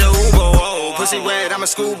inside of the Uber, whoa. pool. Pussy wet, I'm a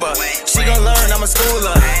scuba. She gon' learn, I'm a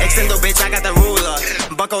schooler. Extendo bitch, I got the ruler.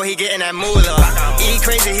 Bucko, he getting that moolah. E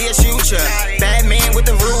crazy, he a shooter. Bad man with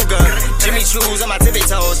the Ruger. Jimmy Choo's on my tippy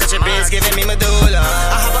toes. Got your bitch giving me medulla.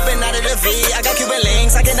 I hop up and out of the V. I got Cuban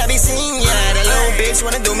links, I cannot be seen, yeah. That little bitch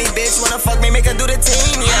wanna do me, bitch wanna fuck me, make her do the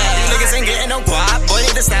team, yeah. These niggas ain't getting no guap, boy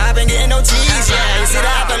need to stop and getting no cheese, yeah. You see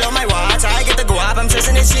the apple on my watch, I get the guap, I'm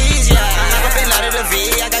chasing the cheese, yeah. I hop up and out of the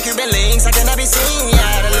V. I got Cuban links, I cannot be seen,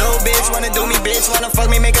 yeah. That little bitch wanna do me, bitch wanna fuck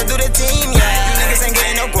me, make her do the team, yeah. These niggas ain't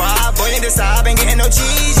getting no guap, boy need to stop and getting no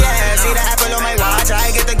cheese, yeah. See the apple on my watch,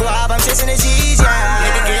 I get the guap, I'm chasing the cheese, yeah.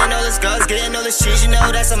 Nigga getting all this guts, getting all this cheese, you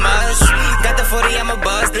know that's a must. Got the 40, I'm a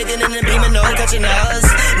buzz, digging in the beam and no catching us.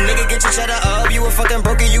 Nigga get your cheddar up, you a fucking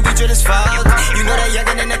broken, you be dread as fuck. You know that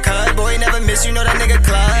youngin' in the cut, boy never miss, you know that nigga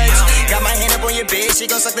clutch. Got my hand up on your bitch, she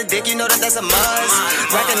gon' suck the dick, you know that that's a must.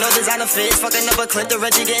 Rockin' no designer fits, fucking up a clip, the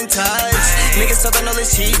Reggie getting touched. Niggas talking all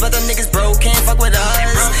this cheese, but them niggas broke, can't fuck with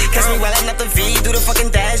us. Catch me while I'm up the V, do the fucking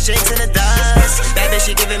dash, shakes in the dust. That bitch,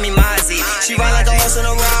 she giving me Mozzie, she ride like a horse in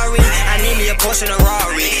a Rari. I need me a Porsche and a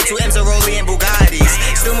Rari, 2 M's a Rollie and Bugattis.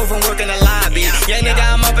 Still moving work in the lobby, young nigga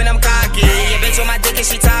I'm up and I'm cocky. Yeah, bitch on my dick and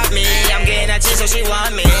she top me, I'm getting that cheese so she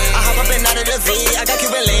want me. I hop up and out of the V, I got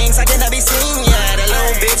Cuban links, I cannot be seen, yeah. That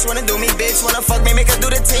little bitch wanna do me, bitch wanna fuck me, make her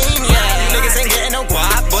do the team, yeah. These niggas ain't getting no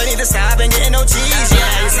guap, boy need to stop and getting no cheese,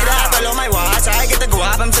 yeah. You see the apple on my watch, I get the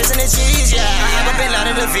guap, I'm chasing the cheese, yeah. I hop up and out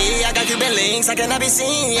of the V, I got Cuban links, I cannot be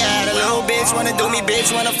seen, yeah. The little bitch wanna do me,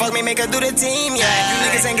 bitch wanna fuck me, make her do the team, yeah.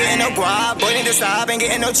 You niggas ain't getting no guap, boy need to stop and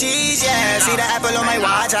getting no cheese, yeah. See the apple on my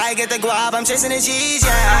watch, I get the guap, I'm chasing the cheese,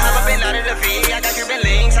 yeah. I hop up and out of the V, I got Cuban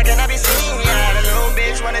links, I cannot be seen, yeah. The little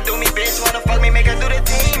bitch wanna do me, bitch wanna fuck me, make her do the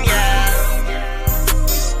team, yeah.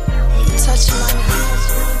 Touch money.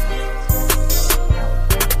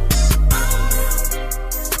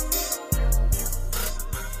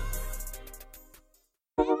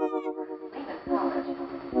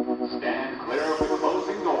 Stand clear of the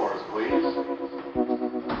closing doors, please.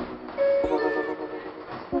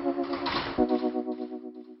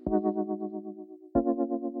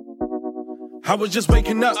 I was just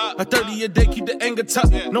waking up, a 30 a day, keep the anger tough.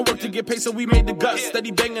 No work to get paid, so we made the guts.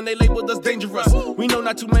 Steady banging, they labeled us dangerous. We know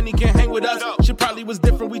not too many can hang with us. Shit probably was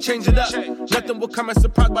different, we changed it up. Nothing will come as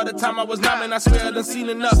surprise by the time I was 9, and I swear I done seen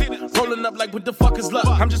enough. Rolling up like what the fuck is love?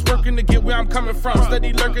 I'm just working to get where I'm coming from.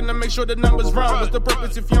 Steady lurking to make sure the numbers run. What's the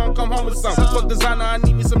purpose if you don't come home with some? Fuck designer, I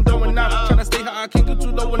need me some dough and not. Tryna stay high, I can't get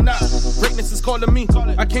too low or not. Greatness is calling me,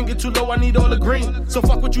 I can't get too low, I need all the green. So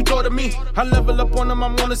fuck what you thought of me. I level up on them,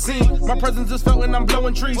 I'm on the scene. My presence is felt and I'm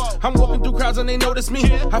blowing trees. I'm walking through crowds and they notice me.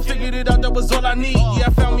 I figured it out, that was all I need. Yeah, I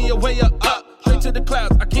found me a way up. Straight to the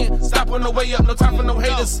clouds, I can't stop on the way up. No time for no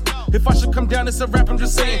haters. If I should come down, it's a rap, I'm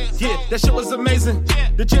just saying. Yeah, that shit was amazing.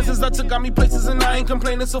 The chances I took got me places and I ain't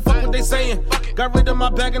complaining, so fuck what they saying. Got rid of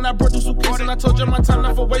my bag and I brought through suitcase and I told you my time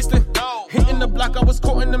not for wasting. Hitting the block, I was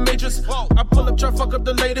caught in the matrix. I pull up, try fuck up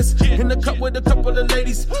the latest. In the cup with a couple of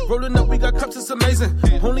ladies. Rolling up, we got cups, it's amazing.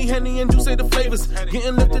 Only Henny and Juice say the flavors.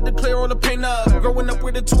 Getting lifted to clear all the pain up. Growing up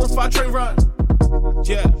with a 2 and 5 train run.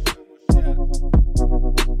 Yeah.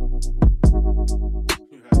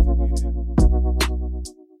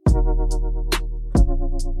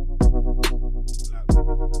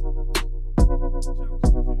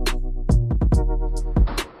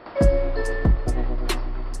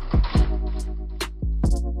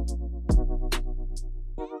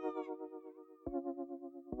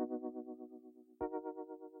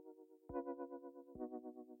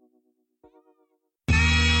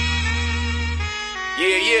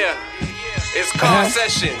 Yeah. It's car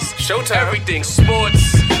sessions. Showtime. Everything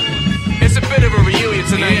sports. It's a bit of a reunion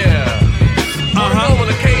tonight. Yeah. On a normal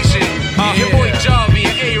occasion, your boy Jarvie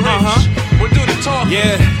and A-Rich will do the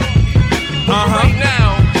talking. But for right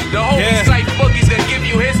now, the homie Sight Boogie's gonna give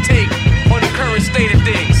you his take on the current state of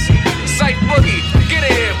things. Sight Boogie, get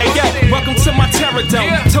in here. Hey yo, welcome to my terror dome.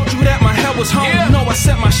 Told you that my hell was home. You know I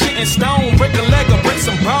set my shit in stone. Break a leg or break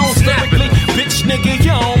some bones. Lyrically, bitch nigga,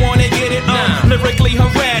 you don't wanna get it on. Lyrically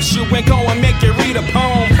harass you and go and make you read a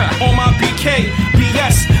poem. On my BK,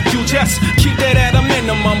 BS, you just keep that at a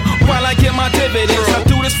minimum while I get my dividends. I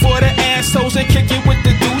do this for the assholes and kick it with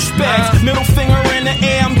the douchebags. Middle finger in the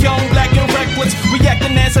air, I'm young, black and reckless.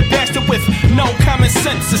 Reacting as a bastard with no common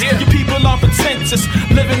senses. You people are pretentious,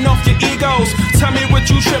 living off your egos. Tell me what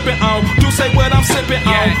you tripping on. Do say what I'm sipping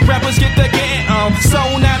on. Rappers get the getting on. So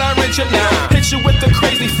not original. Hit you with the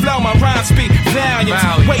crazy flow. My rhymes speak valiant.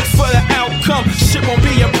 Wait for the outcome. Shit won't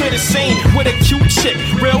be a pretty scene with a cute chick,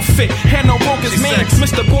 real fit, and no woke as me.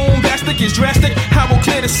 Mr. Boombastic is drastic. I will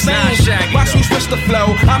clear stay the same. Watch me switch the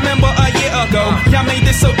flow. I remember a year ago, y'all made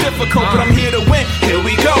this so difficult, but I'm here to win. Here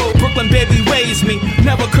we go. Brooklyn baby raised me,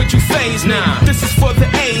 never could you phase me. This is for the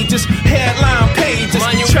ages, headline pages.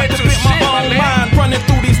 Trapped up in my own mind, running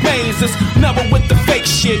through these mazes. Never with the fake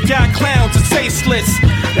shit, y'all clowns are tasteless.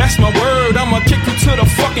 That's my word, I'ma kick you to the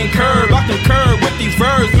fucking curb. I concur with these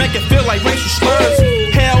verbs, make it feel like racial slurs.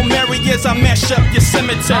 Hail Mary as I mash up your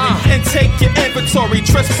cemetery and take your inventory,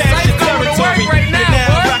 trespass your territory. You're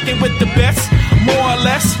now rocking with the best, more or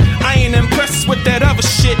less. I ain't impressed with that other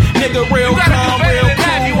shit. Nigga real calm, real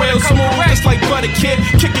cool, real smooth, just like Butter Kid.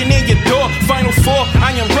 Kicking in your door, Final Four,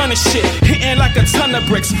 I am running shit. Hitting like a ton of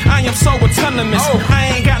bricks, I am so autonomous.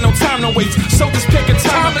 I ain't got no time to waste, so just pick a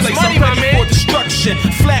time and place. I'm ready for destruction,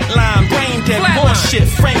 flatline, brain dead, bullshit.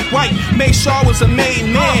 Frank White, made sure I was a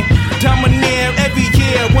made man. Domineer every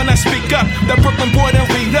year when I speak up. That Brooklyn boy don't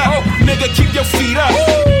read up. Nigga, keep your feet up.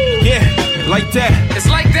 Yeah, like that. It's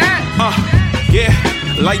like that? Yeah,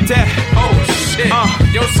 like that. Oh shit.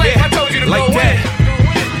 Yo, Safe, yeah, I told you to like go that.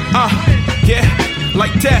 Yeah,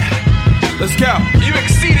 like that. Let's go. You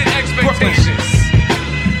exceeded expectations.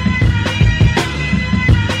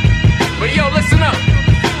 But yo, listen up.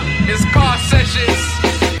 It's Car Sessions.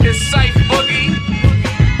 It's Safe Boogie.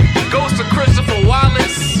 Goes to Christopher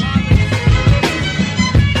Wallace.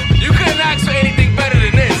 You couldn't ask for anything better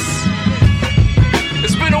than this.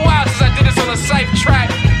 It's been a while since I did this on a Safe track,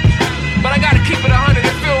 but I gotta keep it 100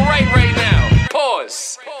 and feel right now.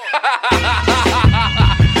 Pause.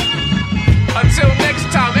 Until next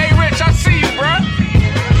time. Hey, Rich, I see you, bruh.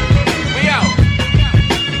 We out.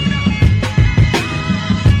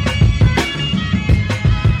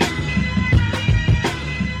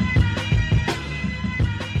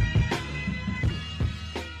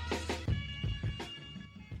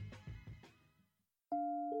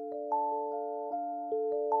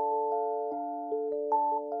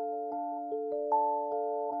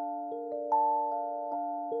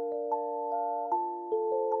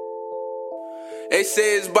 They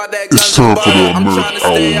say it's about that It's time for the Emerge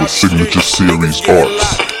Hour with Signature Series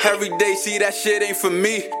Arts. Every day, see that shit ain't for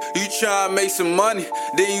me. You tryna make some money,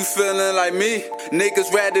 then you feeling like me.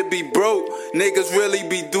 Niggas rather be broke, niggas really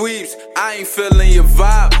be dweebs. I ain't feeling your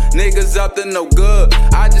vibe, niggas up to no good.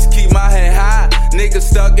 I just keep my head high, niggas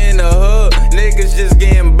stuck in the hood. Niggas just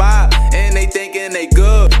getting by, and they thinking they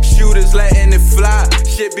good. Shooters letting it fly,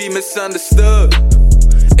 shit be misunderstood.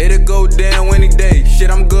 It'll go down any day. Shit,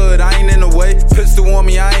 I'm good, I ain't in the way. Pistol on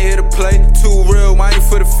me, I ain't here to play. Too real, I ain't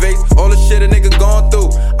for the face. All the shit a nigga gone through,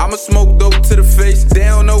 I'ma smoke dope to the face. They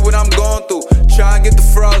don't know what I'm going through. Try and get the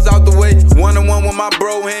frauds out the way. One-on-one with my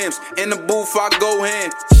bro hams. In the booth, I go ham.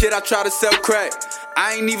 Shit, I try to sell crack.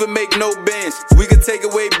 I ain't even make no bands. We could take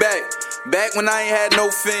it way back. Back when I ain't had no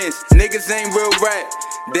fans. Niggas ain't real rap.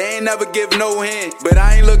 They ain't never give no hand. But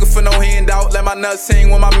I ain't looking for no handout. Let my nuts hang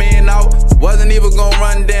when my man out. Wasn't even gon'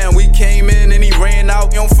 run down. We came in and he ran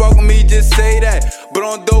out. You don't fuck with me, just say that. But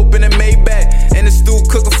on dope in the Maybach. And the stew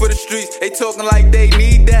cooking for the streets. They talking like they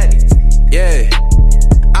need that. Yeah.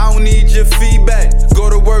 I don't need your feedback. Go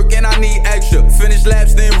to work and I need extra. Finish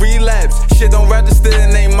laps, then relapse. Shit don't register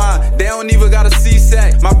in they mind. They don't even got a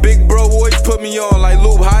C-sack. My big bro always put me on like,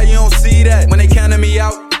 Luke, how you don't see that? When they counted me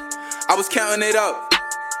out, I was counting it up.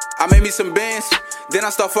 I made me some bands, then I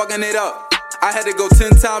start fucking it up. I had to go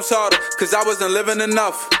 10 times harder, cause I wasn't living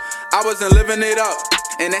enough. I wasn't living it up.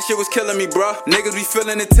 And that shit was killing me, bruh. Niggas be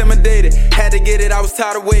feeling intimidated. Had to get it, I was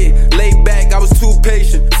tired of waiting. Laid back, I was too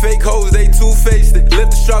patient. Fake hoes, they two-faced it.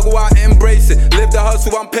 Live the struggle, I embrace it. Live the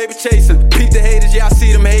hustle, I'm paper chasing. Peep the haters, yeah, I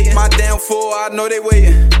see them hating. My downfall, I know they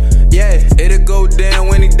waiting. Yeah, it'll go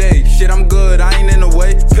down any day. Shit, I'm good, I ain't in the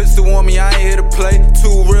way. Pistol on me, I ain't here to play.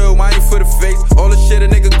 Too real, I ain't for the face. All the shit a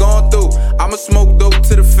nigga gone through, I'ma smoke dope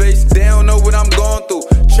to the face. They don't know what I'm going through.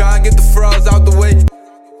 Try and get the frauds out the way.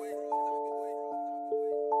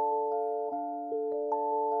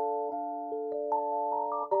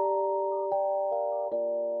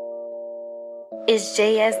 It's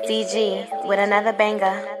JSDG with another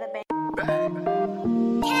banger.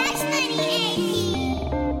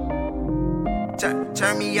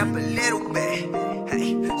 Turn me up a little bit,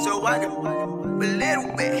 hey, so I do a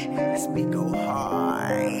little bit. Let's me go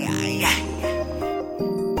hard.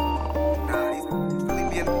 Nah, these really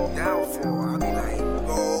be down for. I be like,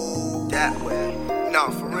 go that way. Nah,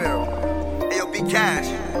 for real. Ayo, be cash.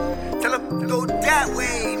 Tell them go that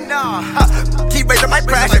way. Nah, keep raising my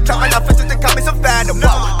pressure. Tell my nothing to come in some fandom.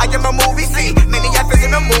 I am a movie scene. Many actors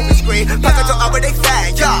in a movie screen. Pass it to all they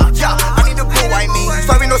fag. Yeah. I need a boo, I mean.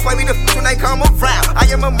 Swerving the when I come around. I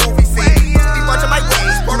am a movie scene. Be watching my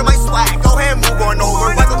ways, part of my swag. Go ahead and move on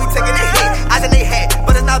over. Why don't we taking a hit? Eyes in their head,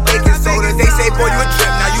 but it's not baking soda. They say, boy, you a trip.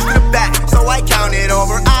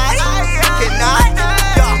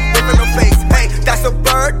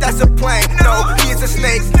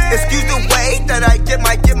 snakes. Excuse the way that I get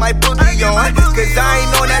my booty on, cause I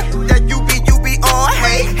ain't on that you be on.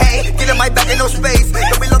 Hey, get in my back in no space.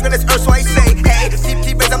 Don't be looking this earth, so I say, hey,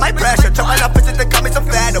 keep raising my pressure. Jumping up into the comments of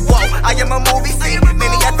fat. Whoa, I am a movie scene.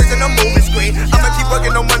 Many actors in a movie screen. I'ma keep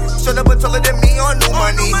working on money. Should have been taller than me on new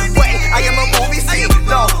money. Wait, I am a movie scene.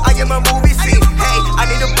 No, I am a movie scene. Hey, I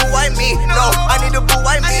need a boo, I mean. No, I need a boo,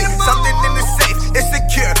 I mean. Something in the safe, it's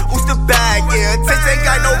secure. Who's the bag? Yeah, Taste ain't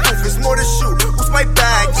got no roof, it's more to shoot. Who's my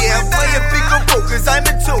bag? Yeah, play a bigger role, cause I'm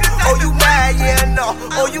in two. Oh, you mad? Yeah, no.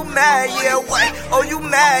 Oh, you mad? Yeah, wait. Oh, you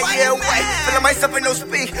mad? Yeah, wait. Feeling myself and no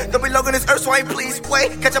speak. Don't be logging this earth, so I please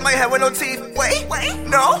wait. Catching my head with no teeth. Wait,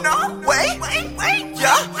 no, wait,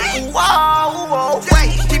 yeah. Whoa,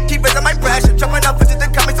 wait. Keep raising my pressure. Jumping up into the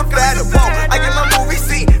comments of better. Whoa, I get my movie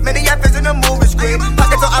scene. Many actors in the movie screen.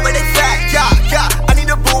 Pockets are already fat. Yeah. I need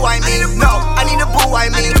a boo, I mean. No, I need a boo, I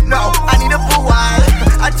mean. No, I need a boo,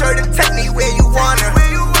 I turn and take me where you wanna.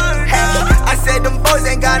 Hey, I said them boys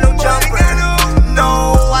ain't got no jumper.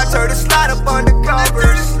 No, I turn to slide up on the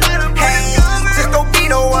covers. Hey, just don't be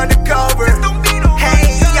no undercover.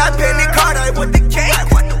 Hey, I pen the card, I want the cake.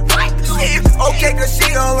 Okay, cause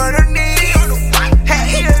she all on her knees.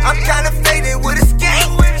 Hey, I'm kinda faded with a skate.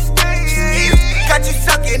 Got you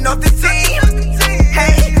sucking off the team.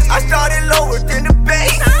 Hey, I started lower than the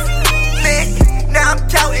base. Now I'm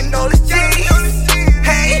counting all this cheese.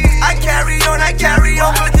 Hey, I carry on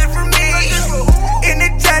looking for me.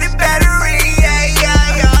 Energetic battery,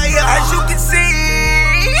 yeah. As you can see,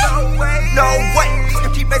 no way. You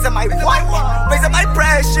keep raising my what? Raising my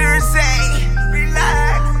pressure, say,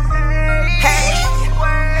 relax. Hey,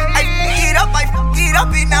 I get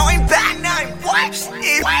up and now I'm back.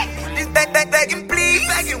 Just begging, please.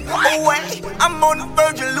 Away, I'm on the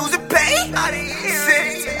verge of losing pay.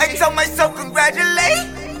 Since I tell myself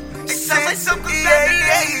congratulate.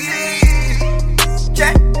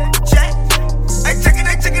 Check. I check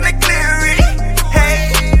it, I clear it. Hey,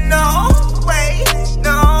 no, wait,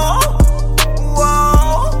 no.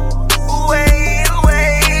 Whoa, wait.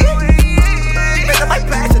 Keep my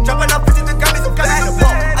passion, jumping up into the comments of better.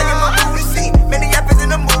 I am a movie scene, many actors in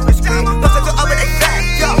the movie screen. Puppets are already back,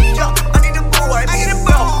 yo. I need a boo, I need a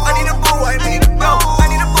boo. I need a boo, I need a boo. I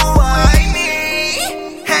need a boo, I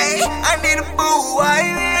need. Hey, I need a boo, I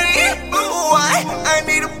need. Boo, I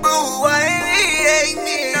need a boo, I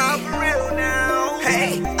need. Now for real now.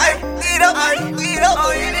 Hey, I need up,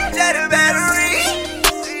 oh, you need that battery.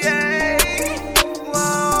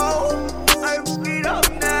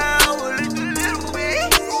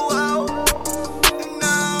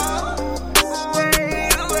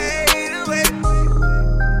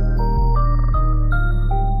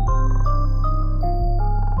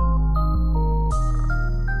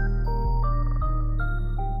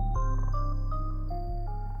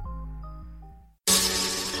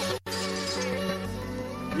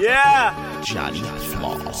 Yeah, Johnny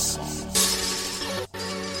Floss.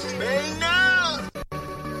 Hey, now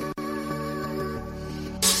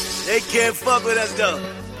they can't fuck with us though.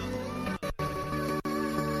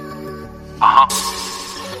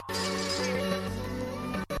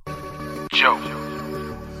 Joe.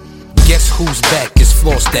 Guess who's back? It's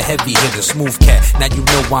Floss, the heavy hitter, smooth cat. Now you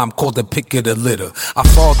know why I'm called the pick of the litter. I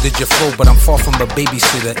fathered your flow, but I'm far from a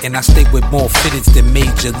babysitter, and I stay with more fitteds than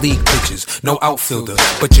major league pitchers. No outfielder,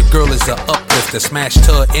 but your girl is a uplifter. Smashed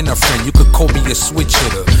her and a friend, you could call me a switch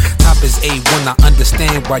hitter. Top is A1, I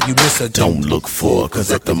understand why you miss her. Don't look for her,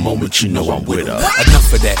 cause at the moment you know I'm with her.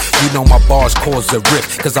 Enough of that, you know my bars cause a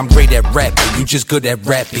rift. Cause I'm great at rapping, you just good at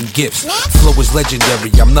rapping gifts. Flow is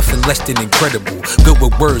legendary, I'm nothing less than incredible. Good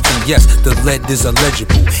with words, and yes, the lead is illegible.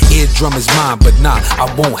 Eardrum is mine, but nah, I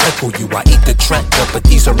won't heckle you. I eat the track up, but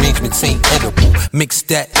these arrangements ain't edible. Mix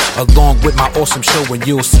that along with my awesome show, and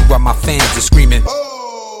you'll see why my fans are screaming.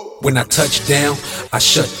 When I touch down, I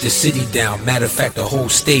shut the city down. Matter of fact, the whole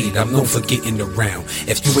state, I'm known for getting around.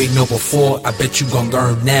 If you ain't know before, I bet you gon'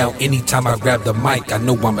 learn now. Anytime I grab the mic, I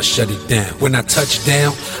know I'ma shut it down. When I touch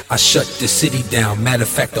down, I shut the city down. Matter of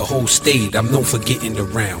fact, the whole state, I'm known for getting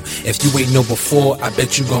around. If you ain't know before, I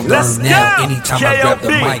bet you gon' learn now. Anytime I grab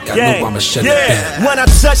the mic, I know I'ma shut it down. When I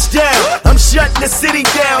touch down, I'm shutting the city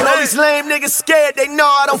down. All these lame niggas scared, they know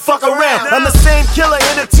I don't fuck around. I'm the same killer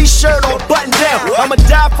in a t-shirt or button down. I'ma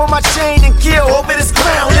die for my chain and kill over this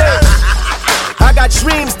crown, yeah. I got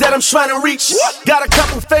dreams that I'm trying to reach. Got a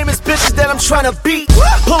couple famous bitches that I'm trying to beat.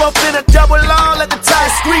 Pull up in a double R, let the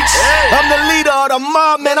tires screech. I'm the leader of the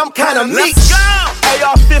mob, man, I'm kinda meek.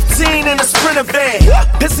 AR-15 in a Sprinter van.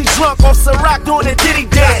 Pissy drunk on Ciroc doing a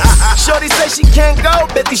Diddy dance. Shorty say she can't go,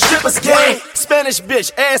 bet these strippers can. Spanish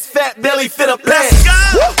bitch, ass fat, belly fit a pants.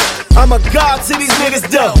 I'm a god to these niggas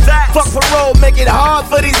though. Fuck parole, make it hard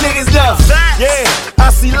for these niggas though. Yeah, I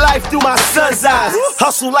see life through my son's eyes.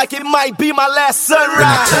 Hustle like it might be my last sunrise. When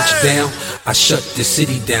I touch down, I shut the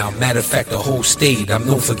city down. Matter of fact, the whole state, I'm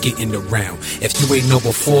known for getting around. If you ain't know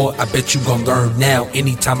before, I bet you gon' learn now.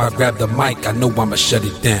 Anytime I grab the mic, I know I'ma shut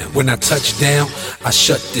it down. When I touch down, I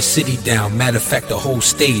shut the city down. Matter of fact, the whole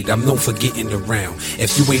state, I'm known for getting around.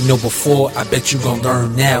 If you ain't know before, I bet you gon'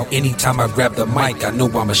 learn now. Anytime I grab the mic, I know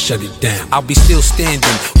I'ma shut it down. I'll be still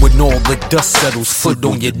standing when all the dust settles. Foot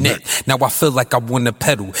on your neck, now I feel like I wanna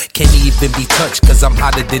pedal. Can't even be touched, cause I'm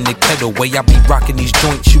hotter than the kettle. Way I be rocking these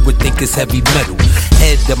joints, you would think it's heavy metal.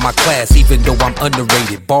 Head of my class, even though I'm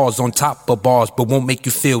underrated. Bars on top of bars, but won't make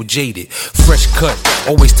you feel jaded. Fresh cut,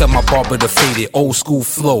 always tell my barber to fade it. Old school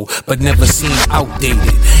flow, but never seen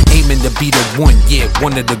outdated. Aiming to be the one, yeah,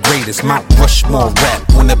 one of the greatest. Mount Rushmore rap,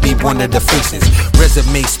 wanna be one of the faces.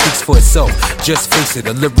 Resume speaks for itself, just face it.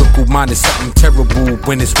 A lyrical mind is something terrible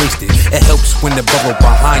when it's wasted. It helps when the bubble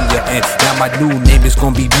behind you, and now my new name is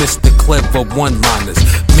gonna be Mr. Clever One-Liners.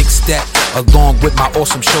 Mix that along with my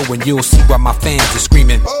awesome show, and you'll see why my fans are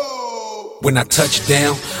screaming. When I touch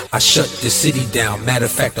down, I shut the city down. Matter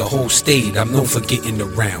of fact, the whole state, I'm known for getting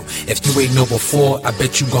around. If you ain't know before, I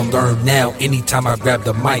bet you gon' learn now. Anytime I grab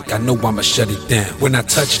the mic, I know I'ma shut it down. When I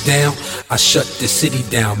touch down, I shut the city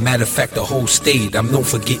down. Matter of fact, the whole state, I'm known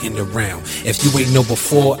for getting around. If you ain't know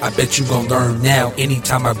before, I bet you gon' learn now.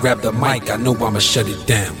 Anytime I grab the mic, I know I'ma shut it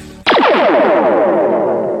down.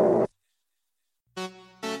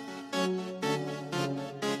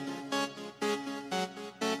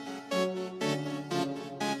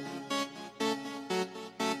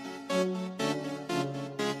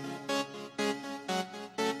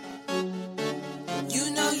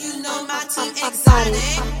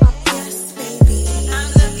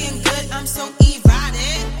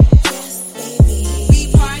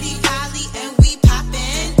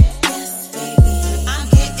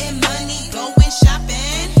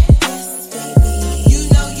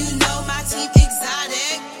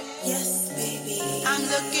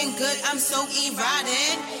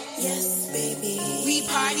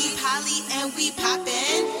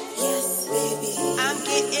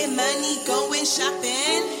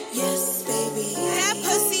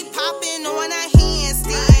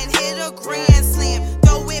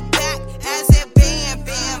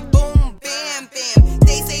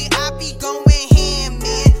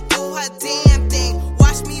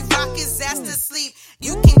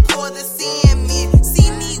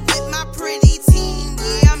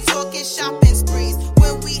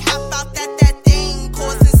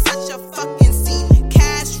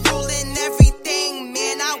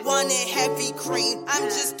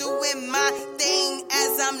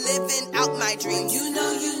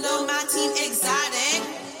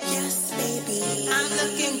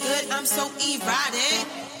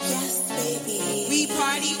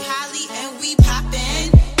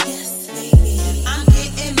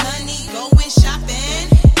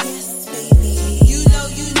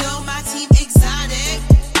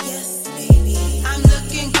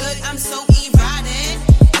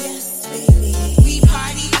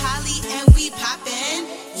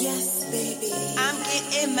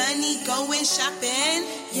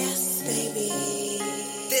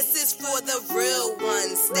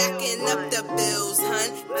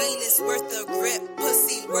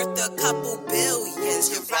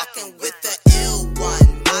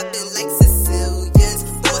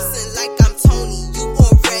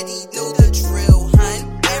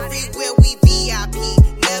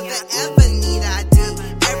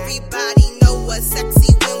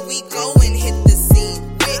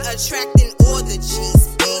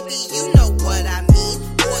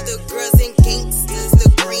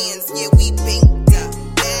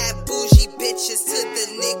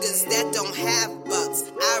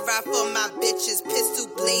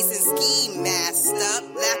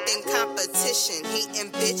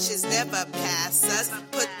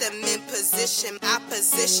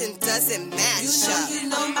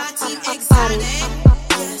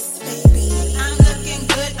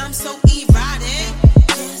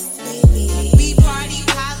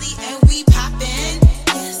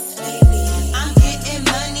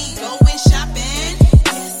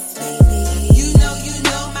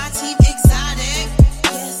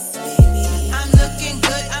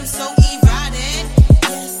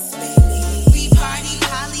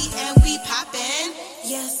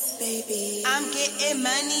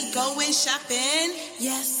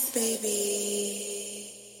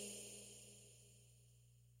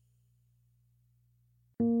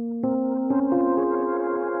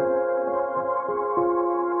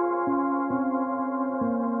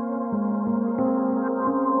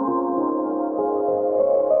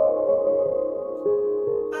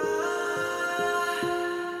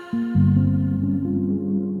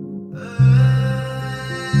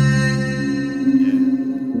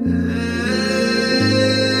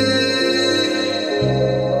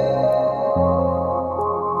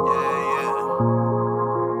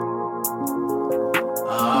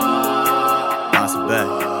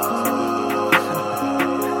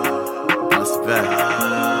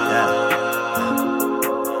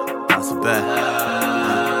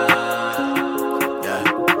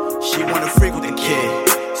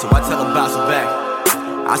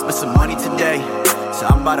 spent some money today, so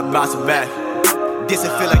I'm about to bounce it back. This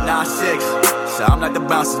it feel like 9-6, so I'm like the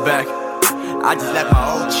bounces back. I just left my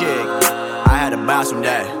old chick, I had to bounce from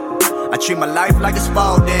that. I treat my life like a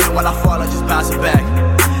sport, then when I fall I just bounce it back.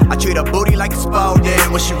 I treat her booty like a sport,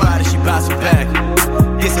 then when she ride it, she bounce it back.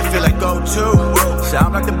 This it feel like go-to, so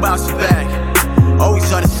I'm like the bounces back.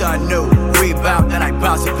 Always on to something new, rebound, then I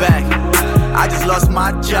bounce it back. I just lost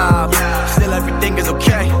my job, still everything is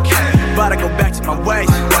okay. But I go back to my ways,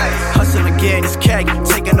 hustle again, this cake,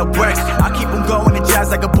 taking no breaks. I keep on going and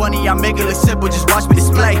jazz like a bunny, I make it look simple, just watch me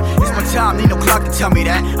display. It's my time, need no clock to tell me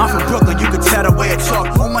that. I'm from Brooklyn, you can tell the way I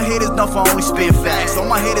talk. All my haters know for only spit facts. All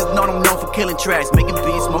my haters know I'm known for killing tracks. Making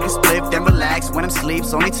beats, smoking spliff, then relax. When I'm asleep,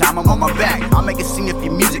 it's only time I'm on my back. I'll make a scene if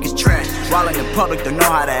your music is trash. While in the public, don't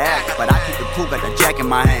know how to act. But I keep the cool, got the jack in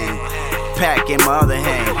my hand, pack in my other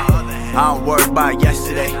hand. I don't worry about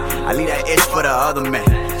yesterday, I leave that itch for the other man.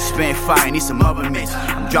 Spin fire, need some other mix.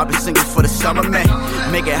 I'm dropping singles for the summer, man.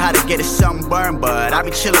 Make it hard to get a sunburn, but I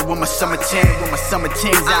be chillin' with my summer tan. With my summer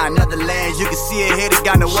tings out in other lands. You can see it here, they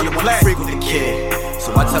got no other plan. Freak with the kid,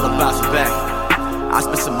 so I tell her bounce it back. I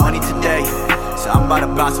spent some money today, so I'm about to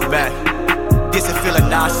bounce it back. This it feel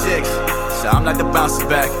like 9-6, so I'm like the bounce it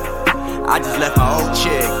back. I just left my old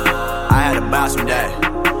chick, I had to bounce from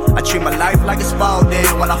that. I treat my life like a sport,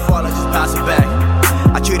 then when I fall I just bounce it back.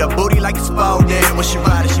 I treat her booty like a sport, then when she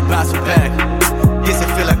ride it, she bounce it back. This it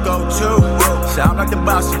feel like go-to, so I'm like the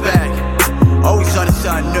bounce it back. Always on to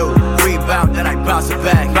something new, rebound, then I bounce it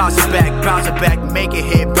back. Bounce it back, make it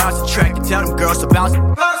hit, bounce the track, and tell them girls to bounce it.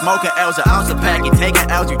 Smoking L's, an ounce of pack, and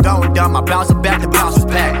taking L's, you don't dumb, I bounce it back, the bounce was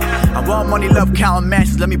back. I want money, love, counting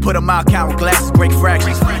matches, let me put them out, counting glasses, break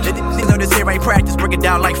fractions. They know this here ain't practice, break it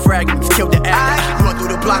down like fragments, kill the actor. Run through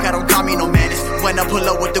the block, I don't call me no menace. When I pull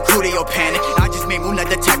up with the crew, they all panic. I just made moonlight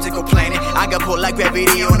the tactical planet. I got pulled like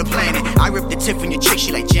gravity on the planet. I rip the tip from your chick,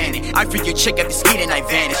 she like Janet. I freak your chick after speeding, I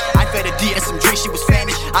vanish. I fed a D and some drink, she was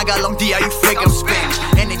Spanish. I got long D, are you fake? I'm Spanish.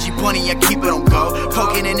 Energy bunny, I keep it on go.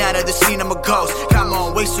 Poking in and out of the scene, I'm a ghost. Come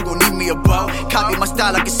on, waist, you gon' need me a bow. Copy my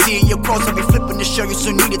style, I can see in your quotes. I'll be flipping to show you, so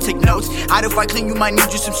need to take notes. I'd if I clean, you might need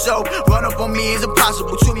you some soap. Run up on me is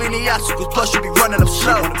impossible, too many obstacles. Plus, you be running up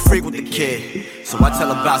slow. Freak with the kid, so I tell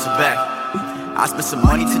her bounce it back. I spent some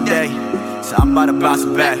money today, so I'm about to bounce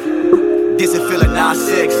it back. This it feel like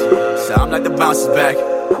 9-6, so I'm like the bounces back.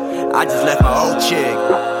 I just left my old chick,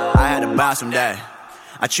 I had to bounce from that.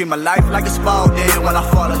 I treat my life like a sport, then when I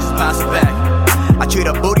fall I just bounce it back. I treat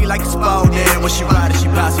her booty like a sport, then when she ride it, she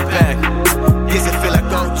bounce it back. This it feel like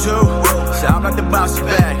go-to, so I'm like the bounces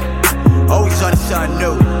back. Always on to something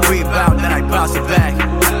new, rebound, then I bounce it back.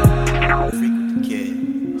 Freak with the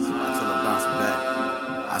kid, so I tell her bounce it back.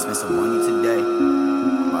 I spent some money today,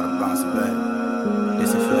 I'm about to bounce it back.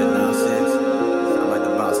 This it feel like 9-6, so I'm like the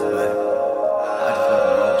bounce it back. I just left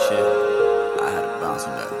my old chick, I had to bounce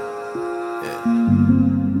it back. Yeah.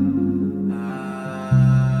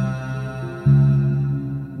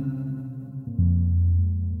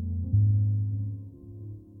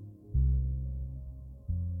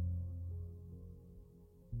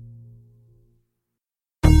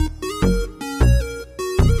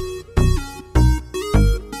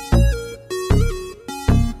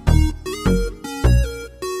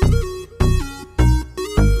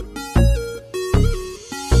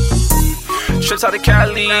 Trips out to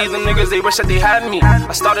Cali, them niggas, they wish that they had me.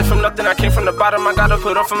 I started from nothing, I came from the bottom, I gotta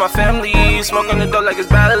put up for my family. Smoking the dope like it's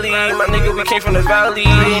Bali, my nigga, we came from the valley.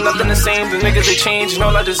 Ain't nothing the same, the niggas, they change, and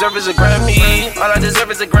all I deserve is a Grammy. All I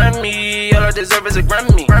deserve is a Grammy, all I deserve is a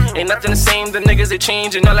Grammy. Ain't nothing the same, the niggas, they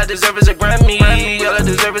change, and all I deserve is a Grammy. All I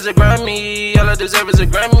deserve is a Grammy, all I deserve is a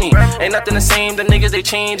Grammy. Ain't nothing the same, the niggas, they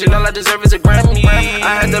change, and all I deserve is a Grammy.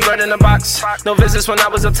 I had the bread in the box, no visits when I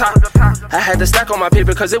was up top. I had to stack on my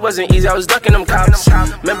paper, cause it wasn't easy, I was ducking them cops.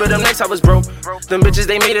 Remember them nights I was broke, them bitches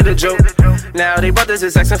they made it a joke. Now they brothers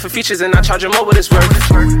is asking for features and I charge them more what it's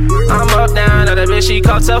worth. I'm up down, now that bitch she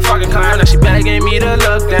called to fucking clown. Now she begging me to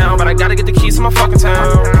look down, but I gotta get the keys to my fucking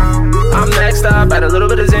town. I'm next up, add a little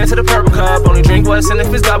bit of Zan to the purple cup. Only drink what's in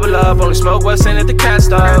if it's double up, only smoke what's in if the cat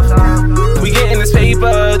stuff. We getting this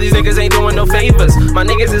paper, these niggas ain't doing no favors. My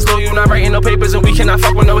niggas is loyal, not writing no papers, and we cannot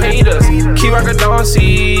fuck with no haters. Key rocker don't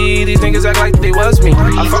see, these niggas act like they was me.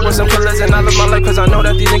 I fuck with some killers and I live my life cause I know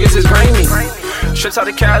that these niggas is brainy. Trips out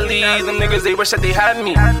to Cali, them niggas they wish that they had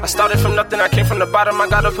me. I started from nothing, I came from the bottom, I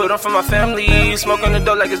gotta put on for my family. Smoking the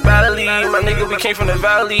dope like it's Bali, my nigga we came from the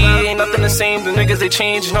valley. Ain't nothing the same, the niggas they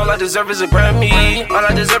change, and all I deserve is a Grammy. All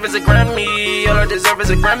I deserve is a Grammy, all I deserve is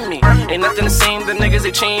a Grammy. Ain't nothing the same, the niggas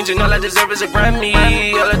they change, and all I deserve is a Grammy.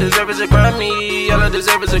 All I deserve is a Grammy. All I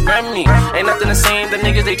deserve is a Grammy. Ain't nothing the same, the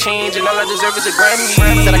niggas they change, and all I deserve is a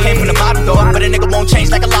Grammy. Said I came from the bottom though, but a nigga won't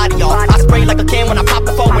change like a lot of y'all. I spray like a can when I pop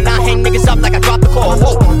the phone, when I hang niggas up like I drop the call.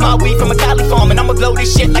 Whoa, my weed from a Cali farm, and I'ma blow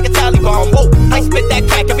this shit like a Taliban. Whoa, I spit that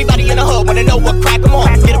crack, everybody in the hood wanna know what crack I'm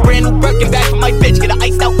on. Get a brand new Birkin bag for my bitch, get a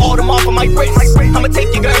iced out all them off of my wrist. I'ma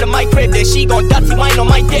take your girl to my crib, then she gon' dusty wine on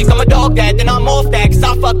my dick. I'm a dog dad, then I'm off that, cause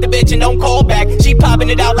I fuck the bitch and don't call back. She popping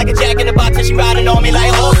it out like a jack in the box, and she riding on me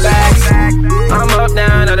like horseback. I'm up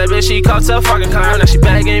down, now that bitch she caught a fucking clown. Now she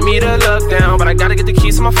begging me to look down, but I gotta get the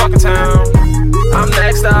keys to my fucking town. I'm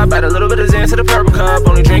next up, add a little bit of Zan to the purple cup.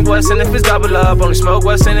 Only drink what's in if it's double up, only smoke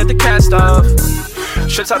what's in if the cat stuff.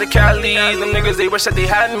 Shit's out of Cali, them niggas they wish that they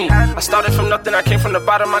had me. I started from nothing, I came from the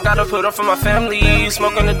bottom, I gotta put up for my family.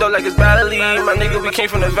 Smoking the dough like it's Bali, my nigga we came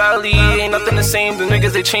from the valley. Ain't nothing the same, the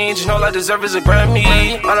niggas they change, and all I deserve is a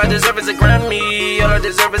Grammy. All I deserve is a Grammy, all I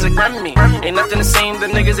deserve is a Grammy. Ain't nothing the same, the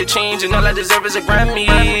niggas they change, and all I deserve is a Grammy.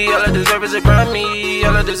 All I deserve is a Grammy,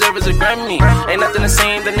 all I deserve is a Grammy. Ain't nothing the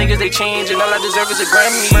same, the niggas they change, and all I deserve is a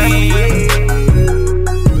Grammy.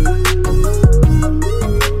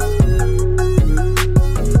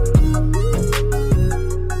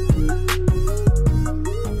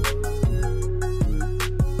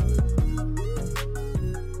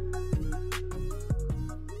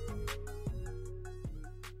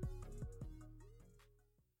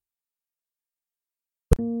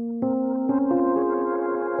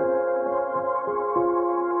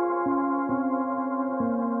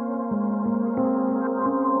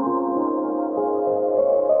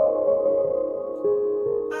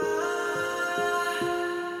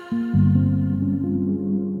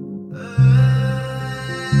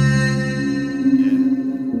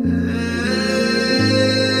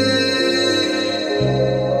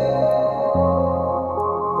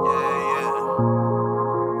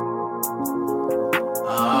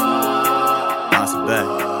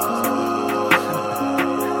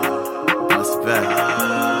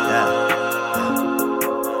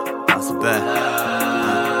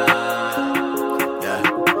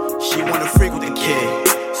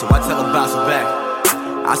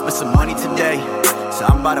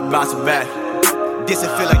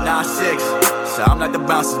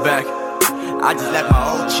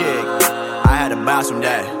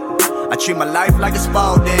 Treat my life like a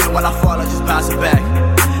Spate, when I fall I just bounce it back.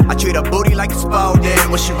 I treat her booty like a Spate,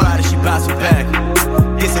 when she ride it she bounce it back.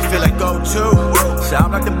 This it feel like go-to, so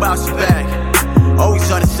I'm like the bounce it back.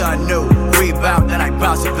 Always on to something new, rebound then I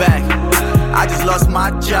bounce it back. I just lost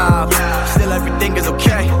my job, still everything is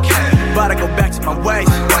okay. But I go back to my ways,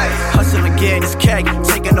 hustle again, it's cake,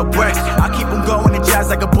 taking no breaks. I keep on going and jazz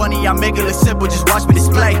like a bunny, I make it look simple, just watch me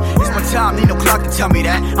display. It's my time, need no clock to tell me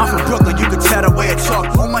that. I'm from Brooklyn, you can tell the way I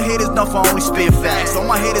talk. All my haters know for only spit facts. All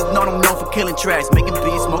my haters know I'm known for killing tracks. Making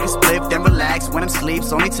beats, smoking spliff, then relax. When I'm asleep,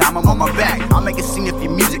 it's only time I'm on my back. I'll make a scene if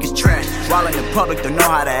your music is trash. While in the public, don't know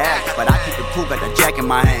how to act. But I keep it cool, got the jack in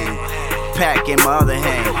my hand, pack in my other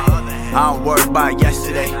hand. I don't worry about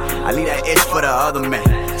yesterday, I leave that itch for the other man.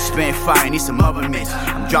 Spin fire, need some other mix.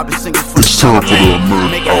 I'm dropping singles for the time for the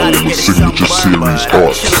American Hour with Signature Series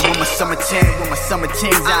Arts. With my summer tan, with my summer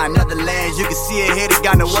tings out in other lands. You can see it here, they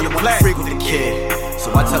got no other plan. Freak with the kid,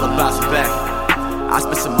 so I tell her bounce it back. I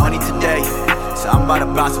spent some money today, so I'm about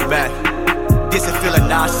to bounce it back. This it feel like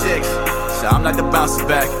 9-6, so I'm like to bounce it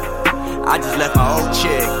back. I just left my old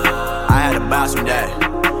chick, I had to bounce from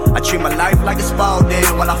that. I treat my life like a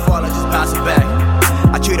Spate, when I fall I just bounce it back.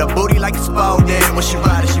 I treat her booty like a Spate, when she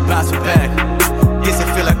ride it she bounce it back. This it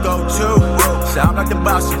feel like go-to, so I'm like to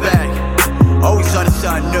bounce it back. Always on to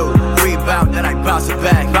something new, rebound then I bounce it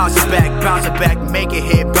back. Bounce it back, make it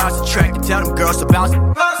hit, bounce the track and tell them girls to bounce it.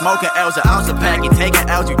 Smoking L's an ounce a pack, you taking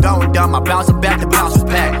L's, you throwing dumb, I bounce it back, the bounce is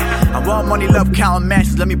back. I want money, love counting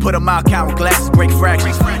matches, let me put on my account with glasses, break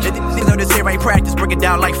fractions. They know this here ain't practice, break it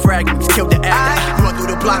down like fragments, kill the actor. Run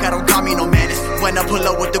through the block, I don't call me no menace. When I pull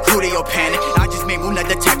up with the crew, they all panic. I just made moon like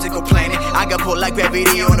the tactical planet. I got pulled like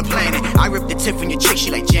gravity on the planet. I ripped the tip from your chick, she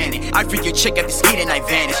like Janet. I freak your chick at the ski and I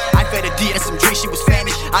vanish. I fed a D and some drink, she was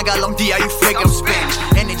Spanish. I got long D, how you fake, I'm Spanish.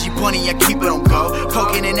 Energy bunny, I keep it on go.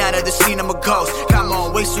 Poking in and out of the scene, I'm a ghost. Got my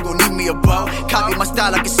own waist, you gon' need me a bow. Copy my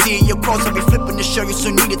style, I can see in your quotes. I'll be flipping to show you, so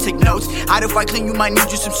need to take notes. I'd if I clean, you might need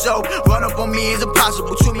you some soap. Run up on me is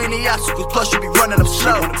impossible, too many obstacles. Plus, you be running up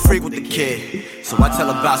slow. I'm freak with the kid, so I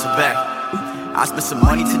tell her bounce it back. I spent some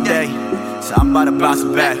money today, so I'm about to bounce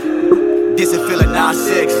it back. This it feel like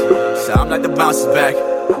 9-6, so I'm like to bounce it back.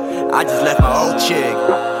 I just left my old chick,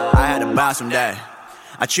 I had to bounce from that.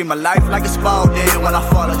 I treat my life like a Spate, when I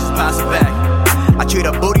fall I just bounce it back. I treat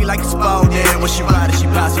her booty like a Spate, when she ride it she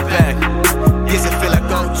bounce it back. This it feel like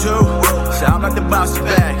go-to, so So I'm like to bounce it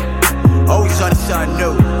back. Always on to something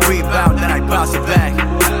new. Rebound, then I bounce it back.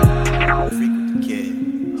 Freak with the kid.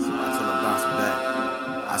 So until I bounce it back.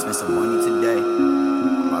 I spent some money today.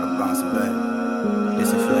 I'm about to bounce it back. This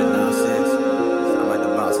is for 96. So I'm like to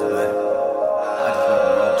bounce it back. I just want to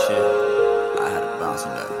roll shit. I had to bounce it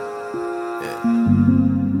back. Yeah.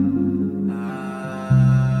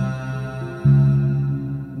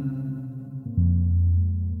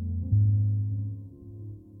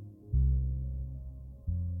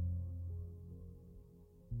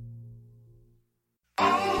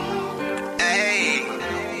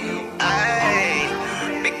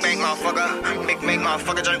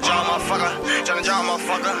 Motherfucker, tryna draw motherfucker, tryna draw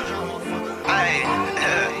motherfucker. Ayy,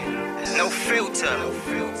 no filter.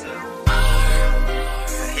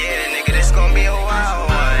 Yeah, nigga, this gon' be a wild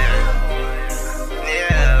one.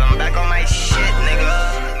 Yeah, I'm back on my shit, nigga.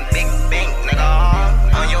 Big bank, nigga.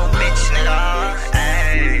 On your bitch, nigga.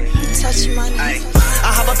 Ayy, touch money. I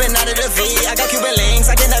hop up and out of the V. I got Cuban links,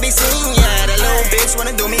 I cannot be seen. Yeah, that little bitch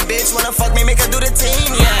wanna do me, bitch wanna fuck me, make her do the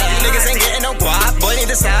team. Yeah, you niggas ain't getting no guap, boy need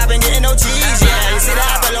to stop and getting no cheese. Yeah, you see the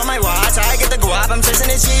apple on my watch, I get the guap, I'm chasing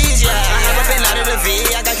the cheese. Yeah, I hop up and out of the V.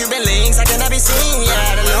 I got Cuban links, I cannot be seen.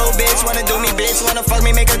 Yeah, that little bitch wanna do me, bitch wanna fuck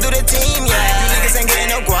me, make her do the team. Yeah, you niggas ain't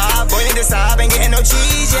getting no guap, boy need to stop and getting no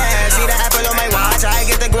cheese. Yeah, see the apple on my watch, I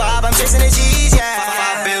get the guap, I'm chasing the cheese.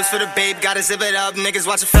 Yeah, 5 bills for the babe, gotta zip it up, niggas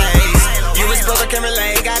watch your face. You was broke, I can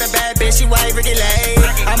relate. Got a bad bitch, she white, Ricky Lay.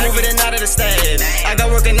 I'm moving in out of the state. I got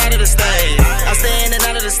working out of the state. I'm staying in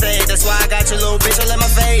out of the state. That's why I got your little bitch all in my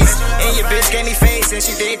face. And your bitch gave me face, and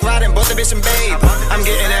she dick riding both the bitch and babe. I'm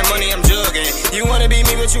getting that money, I'm jugging. You wanna be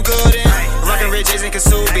me, but you couldn't. Rockin' riches and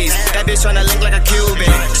Kasubis. That bitch tryna link like a Cuban.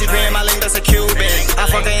 She paying my link, that's a Cuban. I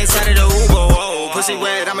fuck her inside of the Uber. Whoa, pussy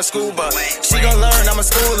wet, I'm a scuba. She gon' learn, I'm a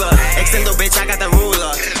schooler. Extendo bitch, I got the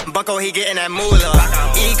ruler. Bucko, he getting that moolah.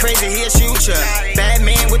 E crazy, he a shooter. Bad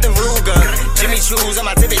man with the Ruger. Jimmy Choo's on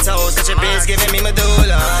my tippy toes. Got your bitch giving me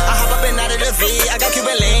medulla. I hop up and out of the V. I got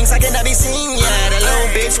Cuban links, I cannot be seen. Yeah, that little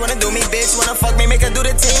bitch wanna do me, bitch wanna fuck me, make her do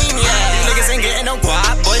the team. Yeah, you niggas ain't getting no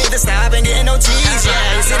guap. Boy need to stop and getting no cheese.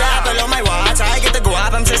 Yeah, you see the apple on my watch, I get the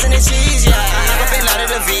guap, I'm chasing the cheese. Yeah, I hop up and out of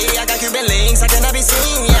the V. I got Cuban links, I cannot be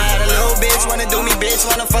seen. Yeah, that little bitch wanna do me, bitch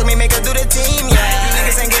wanna fuck me, make her do the team. Yeah, you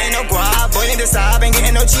niggas ain't getting no guap. Boy need to stop and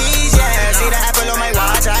getting no cheese. Yeah, see the apple on my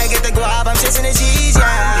watch, I get the guap, I'm chasing the cheese.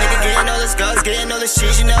 Yeah, nigga getting all this guts, getting all this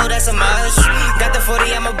cheese, you know that's a must. Got the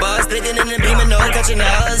 40, I'm a buzz, digging in the beam and no catching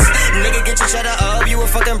us. Nigga get your shutter up, you a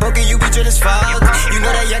fucking broken, you be drill as fuck. You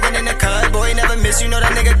know that youngin' in the cut, boy never miss, you know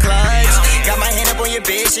that nigga clutch. Got my hand up on your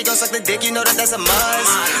bitch, she gon' suck the dick, you know that that's a must.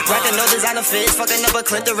 Rockin' no designer fits, fucking up a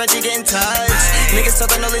clip, the Reggie getting touched. Niggas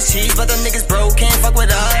talking all this cheese, but them niggas broke, can't fuck with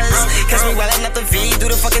us. Catch me wildin' up the V, do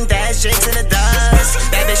the fucking dash, shakes in the dust.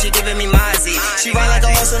 That bitch, she giving me Mozzie, she ride like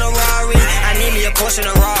a horse in a Rari. I need me a Porsche and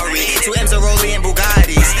a Rari, 2 M's a Rollie and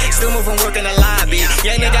Bugattis. Still moving, work in the lobby.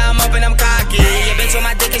 Young nigga, I'm up and I'm cocky. Your bitch on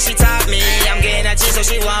my dick and she top me. I'm getting that cheese so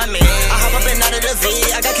she want me. I hop up and out of the V.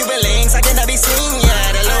 I got Cuban links, I cannot be seen.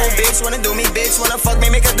 Yeah, that little bitch wanna do me, bitch wanna fuck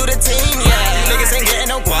me, make her do the team. Yeah, you niggas ain't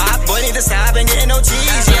getting no guap. Boy need to stop and getting no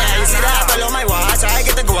cheese. Yeah, you see the apple on my watch, I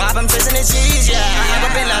get the guap, I'm chasing the cheese. Yeah, I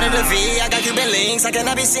hop up and out of the V. I got Cuban links, I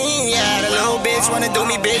cannot be seen. Yeah, the little bitch wanna do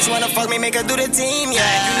me, bitch wanna fuck me, make her do the team. Yeah,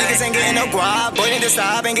 you niggas ain't getting no guap. Boy need to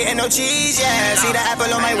stop and getting no cheese. Yeah, see the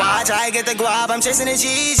apple on my watch, I get the guap, I'm chasing the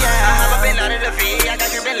cheese. Yeah, I hop up and out of the V. I got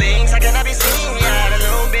Cuban links, I cannot be seen. Yeah, the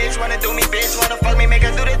little bitch wanna do me, bitch wanna fuck me, make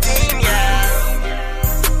her do the team. Yeah,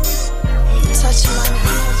 touch money.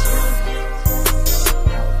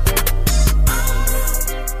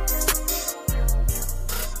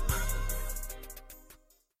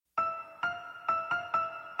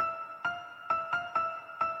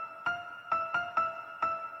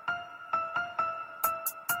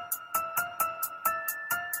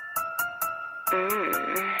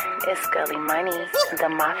 It's Gully Money, the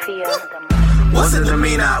Mafia. What's the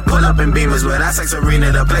demeanor? I pull up in Beamers with I sex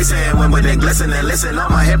arena. The place ain't win with it glisten and listen on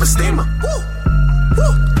my hip of steamer.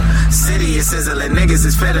 City is sizzling, niggas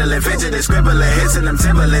is fiddling, fidgeting, scribbling, hits in them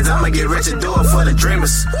Timberlands. I'ma get rich and do it for the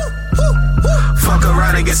dreamers. Fuck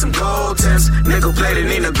around and get some gold tips. Nickel plated,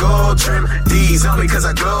 need a gold trim. D's on me cause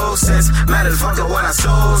I glow sense. Matters fuckin' what I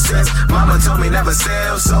sold sense. Mama told me never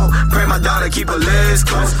sell, so pray my daughter keep her lids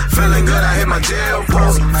close. Feeling good, I hit my jail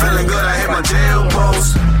post. Feeling good, I hit my jail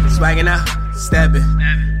post. Swaggin' out, steppin',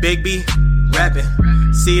 Big B, rapping,